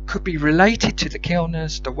could be related to the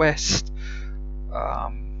Kilners, the West,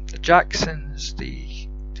 the Jacksons, the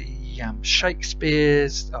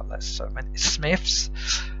Shakespeares, oh, there's so many Smiths.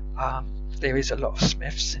 There is a lot of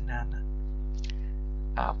Smiths in there.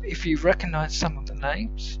 If you recognise some of the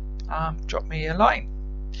names, drop me a line.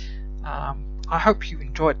 I hope you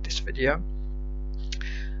enjoyed this video,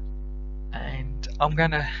 and I'm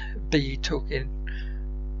gonna be talking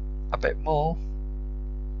a bit more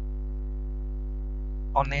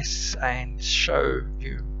on this and show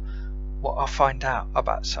you what I find out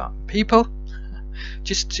about certain people,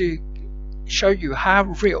 just to show you how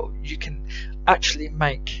real you can actually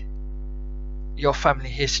make your family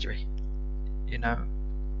history. You know,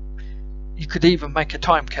 you could even make a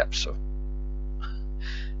time capsule,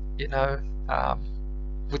 you know,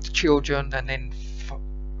 with the children, and then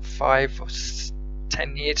 5 or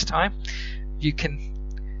 10 years time, you can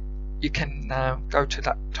go to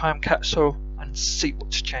that time capsule and see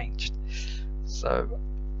what's changed. So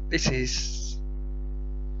this is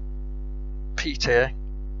Peter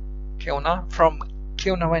Kilner from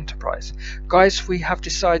Kilner Enterprise. Guys, we have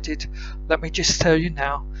decided, let me just tell you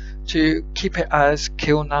now, to keep it as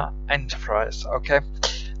Kilner Enterprise. Okay,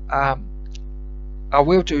 I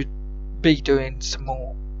will be doing some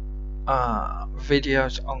more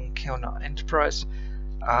videos on Kilner Enterprise.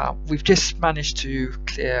 We've just managed to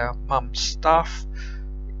clear Mum's stuff,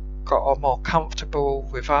 got her more comfortable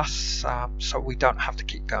with us, so we don't have to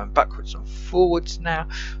keep going backwards and forwards now.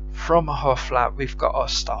 From her flat, we've got our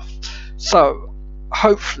stuff. So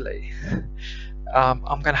hopefully I'm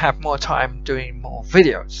going to have more time doing more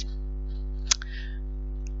videos.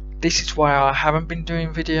 This is why I haven't been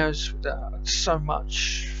doing videos. So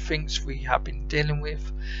much things we have been dealing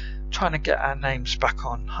with, trying to get our names back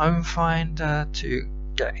on Home Finder to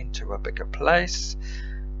get into a bigger place,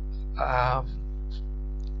 having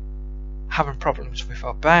problems with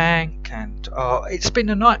our bank, and it's been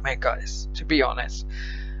a nightmare, guys, to be honest.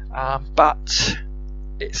 But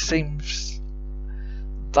it seems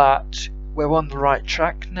that we're on the right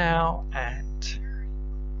track now, and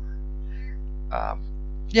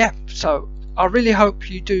yeah, so I really hope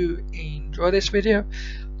you do enjoy this video.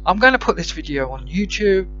 I'm going to put this video on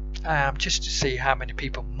YouTube just to see how many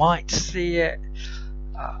people might see it.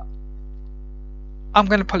 I'm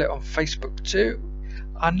going to put it on Facebook too.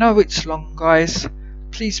 I know it's long, guys,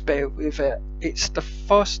 please bear with it. It's the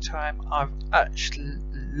first time I've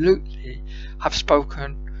absolutely have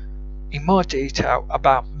spoken in more detail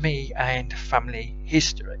about me and family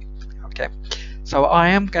history. Okay, so I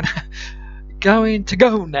am going to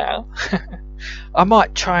go now. I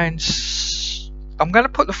might try and I'm going to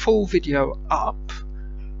put the full video up,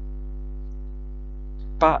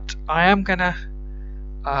 but I am going to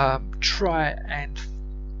try and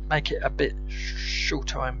make it a bit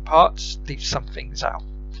shorter in parts, leave some things out.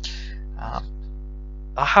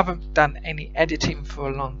 I haven't done any editing for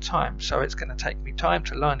a long time, so it's going to take me time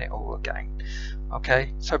to learn it all again.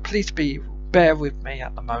 Okay, so please bear with me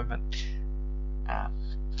at the moment.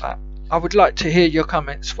 But I would like to hear your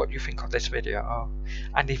comments, what you think of this video,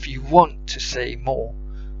 and if you want to see more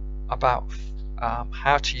about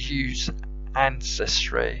how to use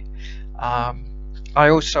Ancestry. I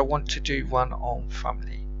also want to do one on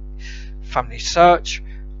family search,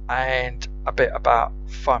 and a bit about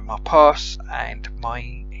Find My Past and my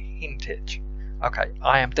hintage. Okay,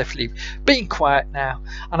 I am definitely being quiet now,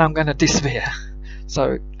 and I'm going to disappear.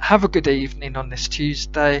 So have a good evening on this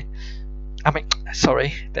Tuesday. I mean,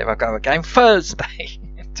 sorry, there I go again, Thursday.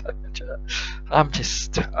 I'm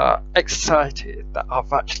just excited that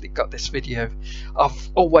I've actually got this video. I've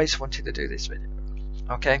always wanted to do this video.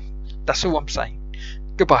 Okay, that's all I'm saying.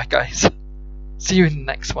 Goodbye, guys. See you in the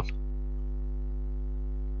next one.